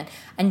this man,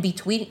 and be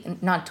posting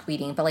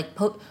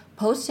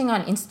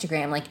on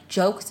Instagram, like,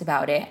 jokes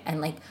about it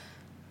and, like,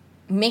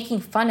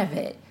 making fun of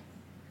it,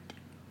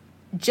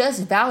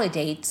 just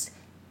validates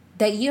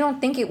that you don't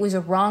think it was a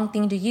wrong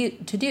thing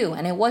to do,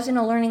 and it wasn't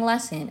a learning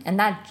lesson, and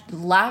that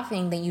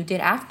laughing that you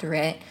did after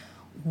it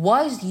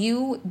was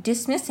you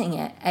dismissing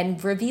it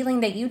and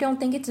revealing that you don't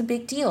think it's a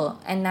big deal,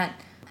 and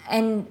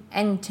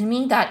to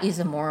me that is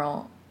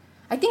immoral.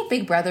 I think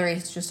Big Brother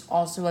is just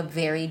also a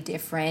very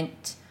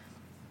different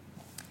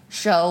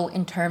show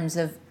in terms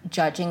of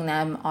judging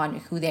them on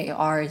who they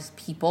are as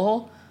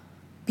people,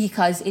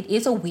 because it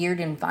is a weird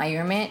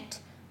environment,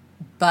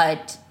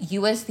 but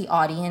you as the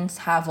audience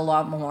have a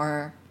lot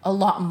more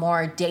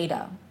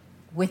data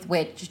with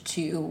which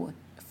to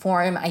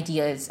form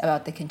ideas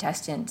about the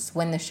contestants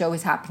when the show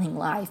is happening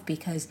live,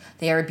 because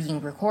they are being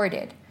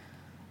recorded.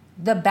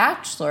 The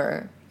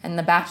Bachelor and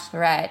The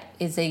Bachelorette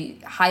is a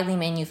highly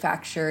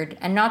manufactured,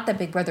 and not that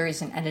Big Brother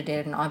isn't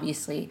edited and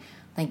obviously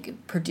like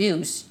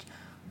produced,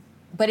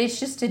 but it's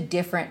just a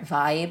different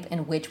vibe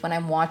in which when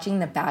I'm watching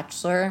The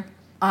Bachelor,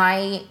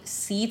 I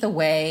see the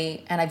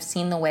way, and I've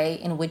seen the way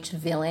in which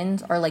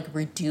villains are like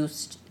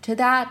reduced to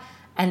that,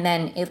 and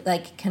then it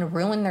like can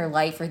ruin their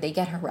life or they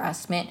get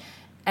harassment.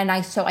 And I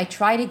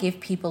try to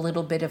give people a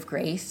little bit of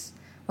grace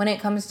when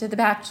it comes to The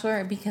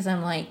Bachelor, because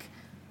I'm like,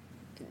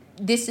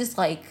 this is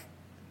like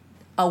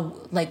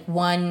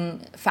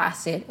one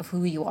facet of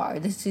who you are.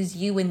 This is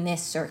you in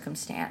this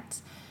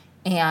circumstance.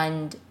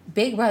 And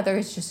Big Brother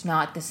is just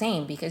not the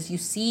same, because you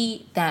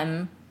see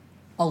them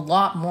a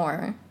lot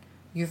more.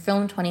 You're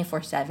filmed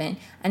 24/7.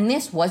 And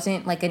this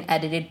wasn't like an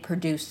edited,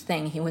 produced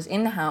thing. He was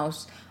in the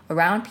house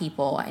around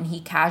people and he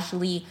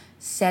casually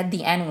said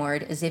the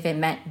N-word as if it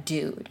meant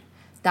dude.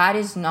 That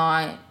is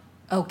not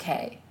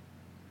okay.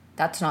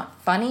 That's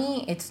not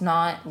funny. It's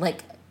not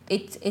like,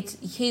 it's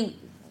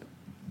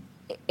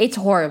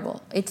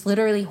horrible. It's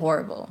literally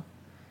horrible.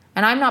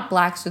 And I'm not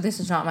black, so this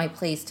is not my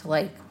place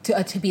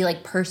to be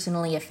like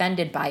personally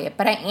offended by it.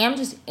 But I am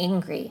just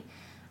angry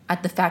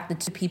at the fact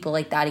that people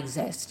like that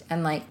exist.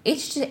 And like,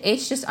 it's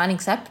just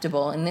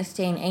unacceptable in this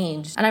day and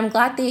age. And I'm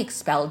glad they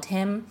expelled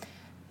him,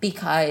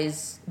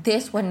 because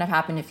this wouldn't have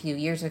happened a few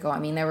years ago. I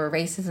mean, there were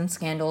racism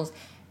scandals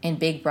in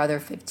Big Brother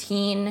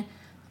 15.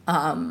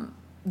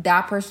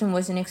 That person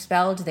wasn't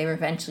expelled. They were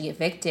eventually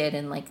evicted,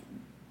 and like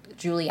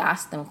Julie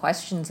asked them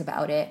questions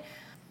about it.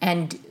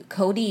 And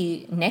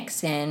Cody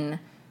Nixon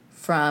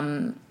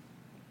from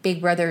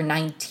Big Brother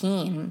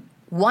 19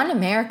 won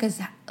America's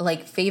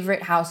like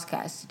favorite house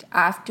guest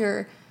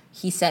after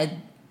he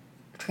said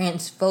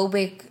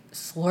transphobic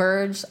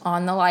slurs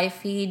on the live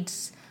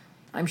feeds.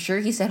 I'm sure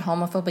he said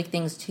homophobic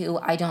things too.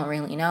 I don't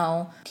really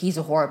know. He's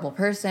a horrible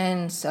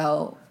person,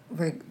 so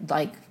we're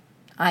like,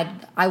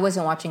 I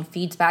wasn't watching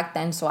feeds back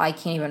then, so I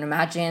can't even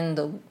imagine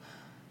the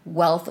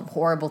wealth of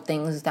horrible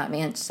things that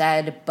man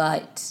said.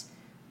 But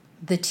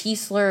the T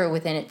slur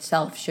within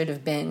itself should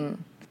have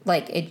been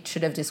like, it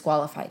should have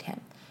disqualified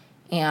him.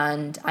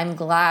 And I'm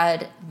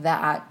glad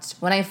that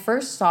when I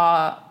first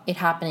saw it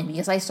happening,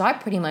 because I saw it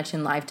pretty much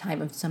in live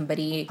time of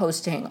somebody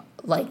posting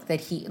like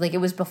that he, like it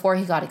was before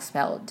he got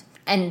expelled.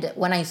 And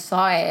when I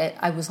saw it,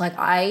 I was like,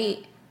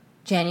 I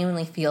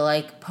genuinely feel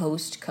like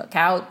post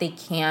Cookout, they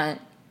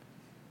can't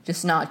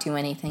just not do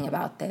anything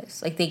about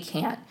this. Like, they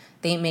can't.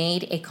 They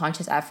made a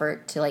conscious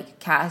effort to like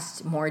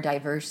cast more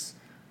diverse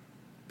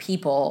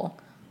people.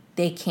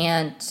 They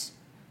can't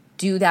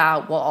do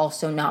that while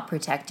also not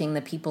protecting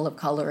the people of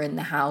color in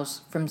the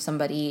house from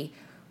somebody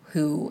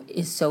who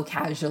is so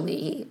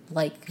casually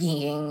like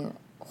being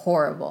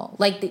horrible.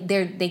 Like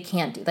they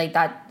can't do like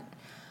that.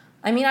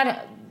 I mean, I don't,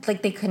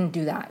 like they couldn't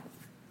do that.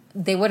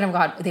 They would have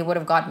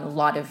gotten a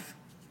lot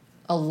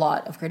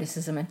of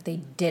criticism if they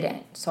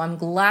didn't. So I'm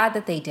glad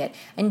that they did.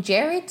 And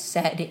Jared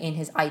said in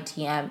his I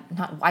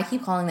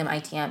keep calling them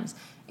ITMs,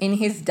 in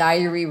his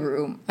diary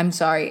room. I'm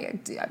sorry,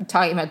 I'm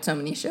talking about so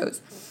many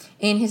shows.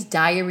 In his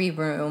diary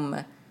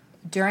room,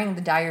 in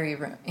the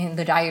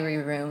diary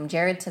room,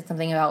 Jared said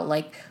something about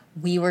like,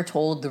 we were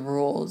told the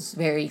rules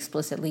very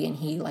explicitly and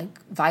he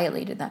like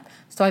violated them.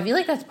 So I feel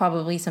like that's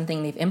probably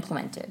something they've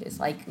implemented, is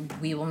like,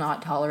 we will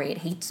not tolerate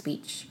hate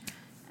speech.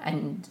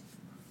 And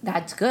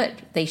that's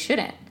good. They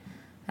shouldn't.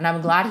 And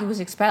I'm glad he was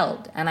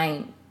expelled. And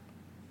I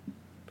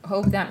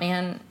hope that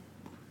man,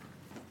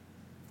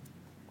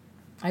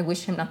 I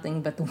wish him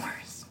nothing but the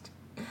worst.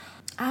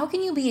 How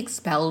can you be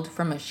expelled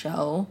from a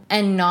show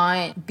and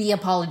not be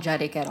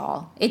apologetic at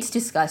all? It's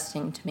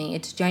disgusting to me.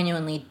 It's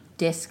genuinely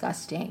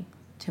disgusting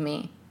to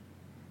me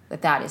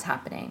that is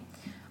happening.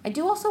 I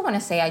do also want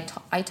to say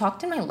I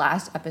talked in my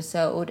last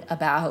episode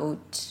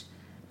about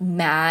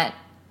Matt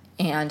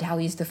and how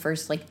he's the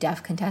first like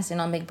deaf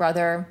contestant on Big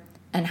Brother,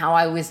 and how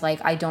I was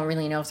like, I don't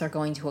really know if they're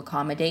going to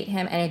accommodate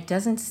him. And it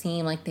doesn't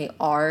seem like they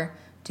are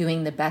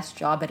doing the best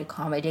job at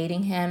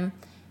accommodating him.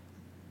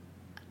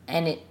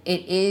 And it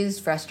is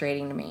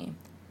frustrating to me.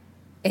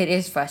 It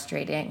is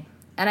frustrating.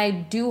 And I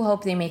do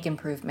hope they make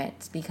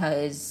improvements,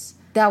 because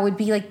that would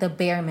be like the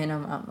bare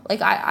minimum.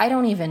 Like, I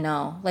don't even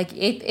know. Like,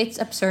 it's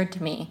absurd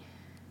to me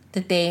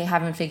that they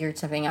haven't figured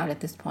something out at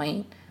this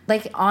point.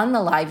 Like, on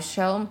the live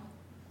show,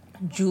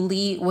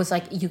 Julie was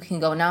like, you can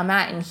go now,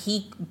 Matt. And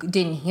he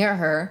didn't hear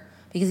her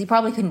because he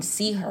probably couldn't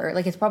see her.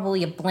 Like, it's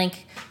probably a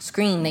blank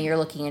screen that you're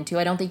looking into.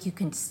 I don't think you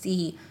can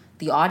see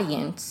the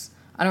audience.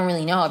 I don't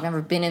really know. I've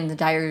never been in the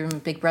diary room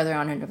of Big Brother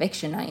on an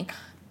eviction night.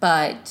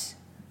 But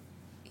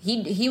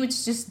he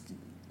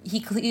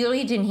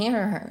clearly didn't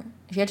hear her.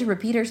 She had to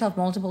repeat herself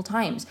multiple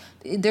times.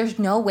 There's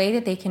no way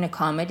that they can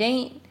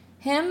accommodate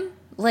him.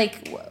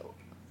 Like,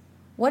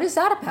 what is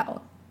that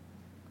about?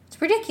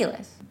 It's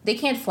ridiculous. They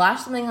can't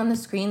flash something on the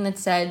screen that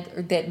said,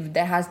 or that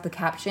has the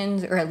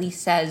captions, or at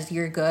least says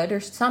you're good or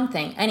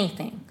something,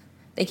 anything.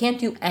 They can't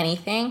do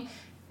anything.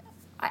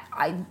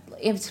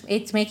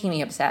 It's making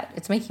me upset.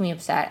 It's making me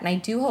upset. And I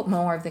do hope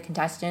more of the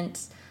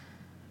contestants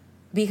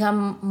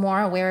become more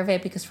aware of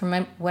it, because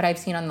from what I've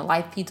seen on the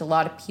live feeds, a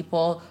lot of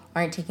people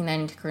aren't taking that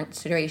into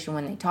consideration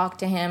when they talk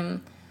to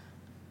him.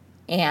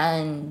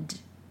 And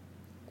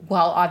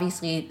while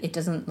obviously it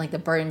doesn't, like, the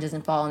burden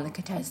doesn't fall on the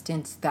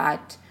contestants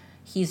that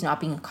he's not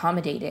being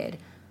accommodated,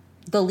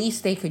 the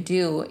least they could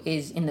do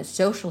is, in the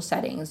social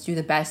settings, do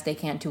the best they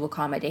can to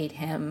accommodate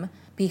him,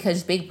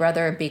 because Big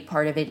Brother, a big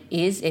part of it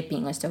is it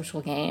being a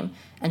social game,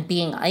 and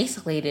being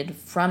isolated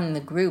from the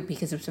group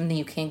because of something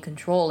you can't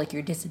control, like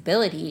your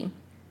disability,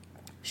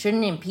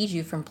 shouldn't impede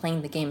you from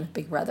playing the game of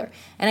Big Brother.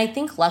 And I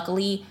think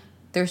luckily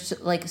there's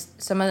like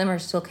some of them are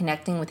still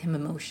connecting with him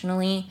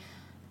emotionally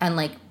and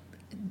like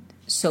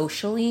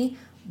socially,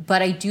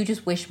 but I do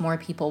just wish more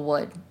people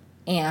would.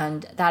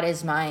 And that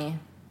is my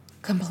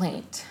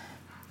complaint.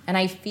 And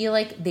I feel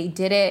like they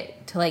did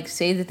it to like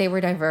say that they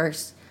were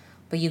diverse,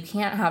 but you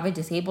can't have a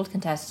disabled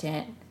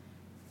contestant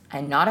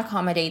and not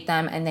accommodate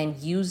them and then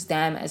use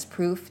them as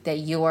proof that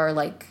you are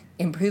like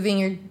improving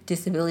your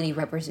disability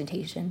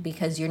representation,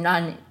 because you're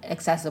not an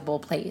accessible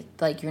place.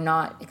 Like, you're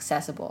not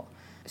accessible.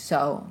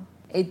 So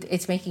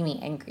it's making me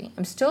angry.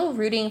 I'm still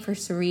rooting for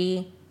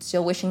Cirie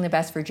Still wishing the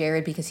best for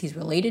Jared because he's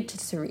related to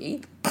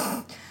Cirie.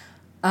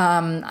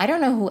 I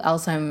don't know who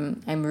else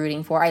I'm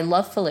rooting for. I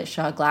love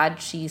Felicia.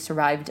 Glad she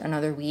survived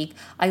another week.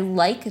 I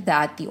like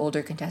that the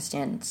older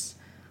contestants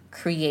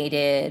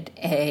created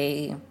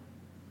an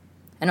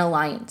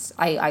alliance.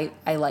 I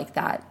like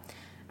that.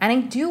 And I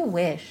do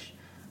wish,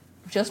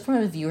 just from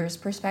a viewer's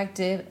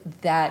perspective,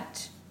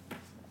 that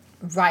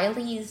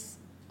Riley's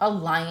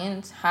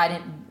alliance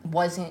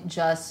wasn't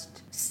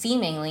just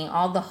seemingly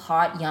all the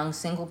hot young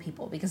single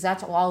people, because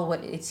that's all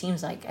what it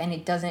seems like, and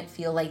it doesn't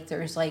feel like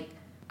there's like,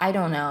 I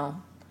don't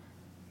know,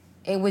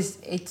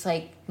 it's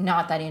like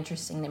not that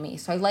interesting to me.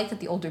 So I like that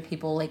the older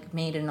people like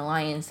made an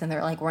alliance and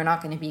they're like, we're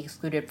not going to be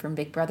excluded from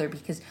Big Brother,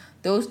 because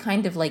those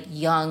kind of like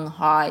young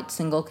hot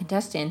single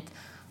contestants,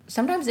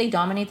 sometimes they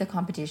dominate the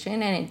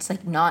competition and it's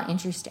like not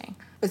interesting,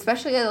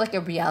 especially like a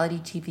reality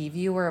TV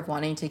viewer of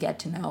wanting to get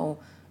to know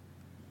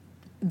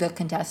the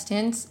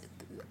contestants.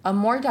 A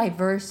more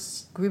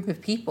diverse group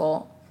of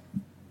people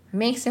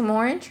makes it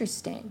more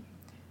interesting.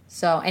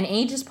 So, and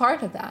age is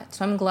part of that.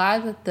 So I'm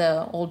glad that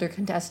the older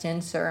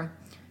contestants are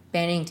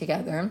banding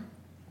together.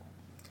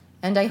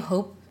 And I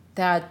hope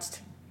that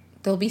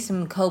there'll be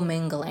some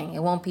commingling.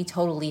 It won't be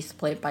totally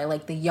split by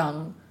like the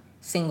young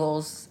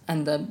singles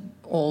and the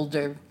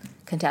older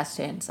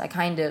contestants.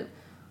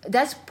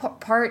 That's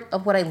part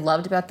of what I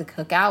loved about the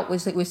cookout,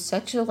 was it was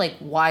such a like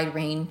wide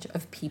range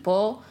of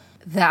people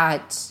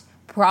that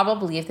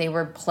probably if they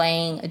were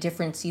playing a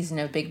different season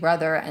of Big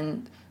Brother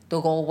and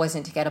the goal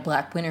wasn't to get a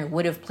black winner,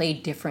 would have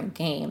played different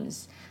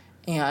games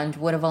and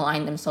would have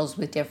aligned themselves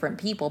with different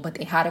people, but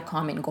they had a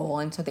common goal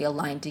and so they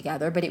aligned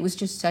together. But it was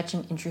just such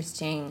an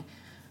interesting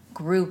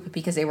group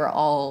because they were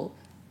all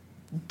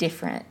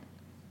different.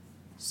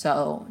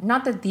 So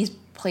not that these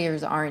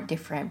players aren't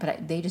different,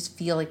 but they just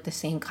feel like the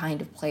same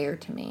kind of player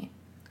to me.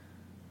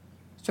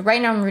 So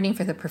right now I'm rooting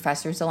for the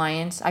Professors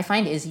Alliance. I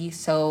find Izzy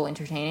so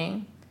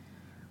entertaining.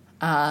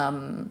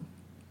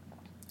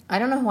 I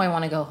don't know who I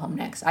want to go home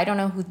next. I don't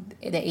know who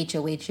the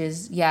HOH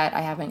is yet.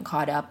 I haven't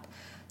caught up.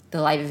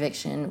 The live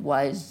eviction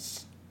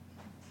was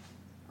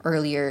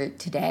earlier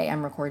today.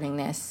 I'm recording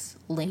this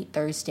late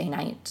Thursday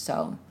night,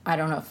 so I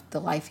don't know if the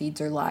live feeds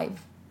are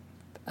live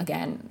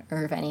again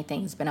or if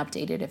anything's been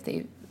updated,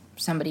 if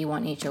somebody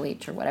won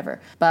HOH or whatever.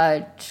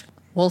 But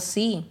we'll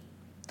see.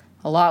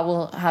 A lot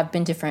will have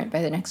been different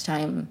by the next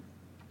time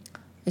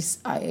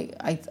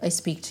I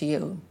speak to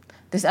you.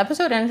 This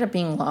episode ended up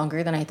being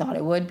longer than I thought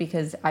it would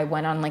because I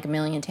went on like a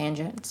million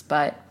tangents,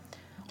 but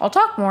I'll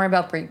talk more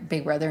about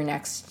Big Brother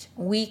next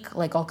week.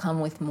 Like I'll come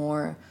with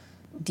more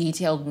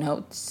detailed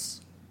notes.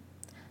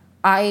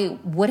 I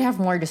would have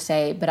more to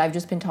say, but I've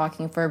just been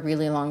talking for a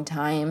really long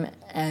time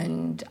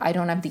and I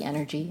don't have the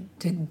energy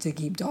to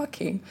keep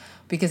talking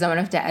because I'm going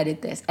to have to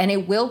edit this. And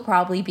it will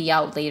probably be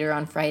out later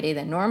on Friday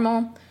than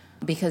normal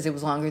because it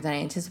was longer than I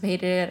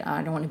anticipated.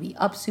 I don't want to be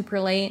up super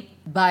late,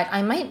 but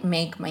I might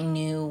make my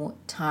new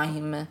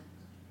time.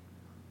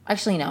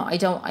 Actually, no, I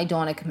don't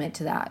want to commit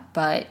to that,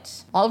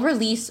 but I'll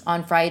release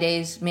on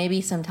Fridays,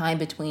 maybe sometime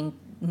between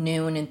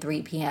noon and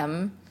 3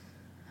 p.m.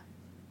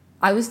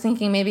 I was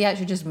thinking maybe I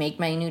should just make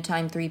my new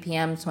time 3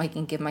 p.m. so I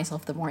can give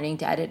myself the morning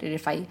to edit it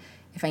if I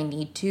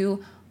need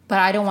to, but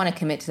I don't want to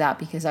commit to that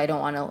because I don't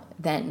want to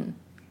then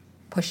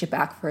push it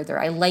back further.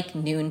 I like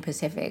noon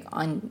Pacific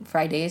on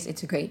Fridays.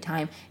 It's a great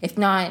time. If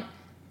not,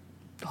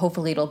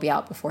 hopefully it'll be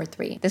out before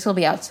 3. This will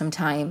be out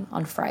sometime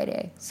on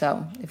Friday.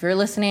 So if you're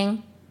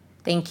listening,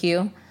 thank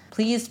you.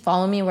 Please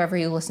follow me wherever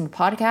you listen to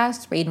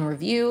podcasts, rate and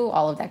review,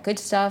 all of that good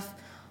stuff.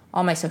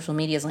 All my social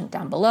media is linked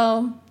down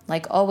below,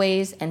 like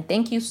always. And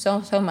thank you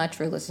so much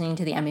for listening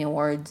to the Emmy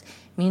Awards.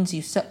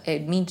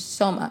 It means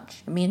so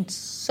much.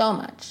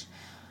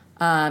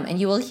 And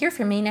you will hear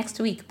from me next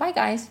week. Bye,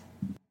 guys.